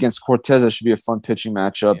McClanahan against Cortez. That should be a fun pitching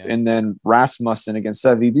matchup. Yeah. And then Rasmussen against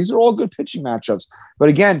Sevy. These are all good pitching matchups. But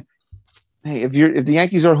again, hey, if the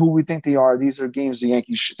Yankees are who we think they are, these are games there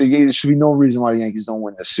should be no reason why the Yankees don't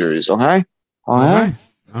win this series. Okay. So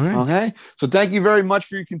thank you very much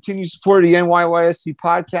for your continued support of the NYYST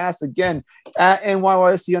podcast. Again,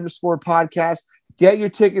 @NYYST_podcast. Get your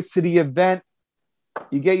tickets to the event.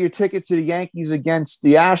 You get your ticket to the Yankees against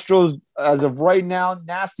the Astros. As of right now,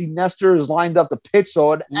 Nasty Nestor is lined up to pitch,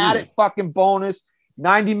 so an added fucking bonus.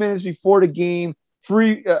 90 minutes before the game,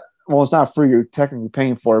 free. Well, it's not free. You're technically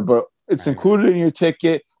paying for it, but it's included in your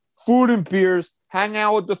ticket. Food and beers. Hang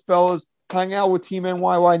out with the fellas. Hang out with Team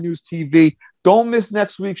NYY News TV. Don't miss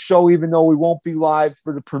next week's show, even though we won't be live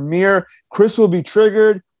for the premiere. Chris will be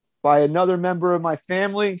triggered by another member of my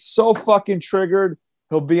family. So fucking triggered.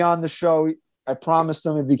 He'll be on the show. I promised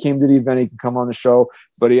him if he came to the event, he can come on the show,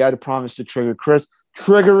 but he had to promise to trigger Chris.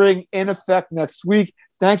 Triggering in effect next week.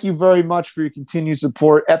 Thank you very much for your continued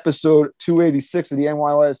support. Episode 286 of the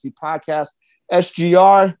NYYST podcast.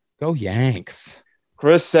 SGR. Go Yanks.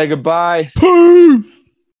 Chris, say goodbye. Peace.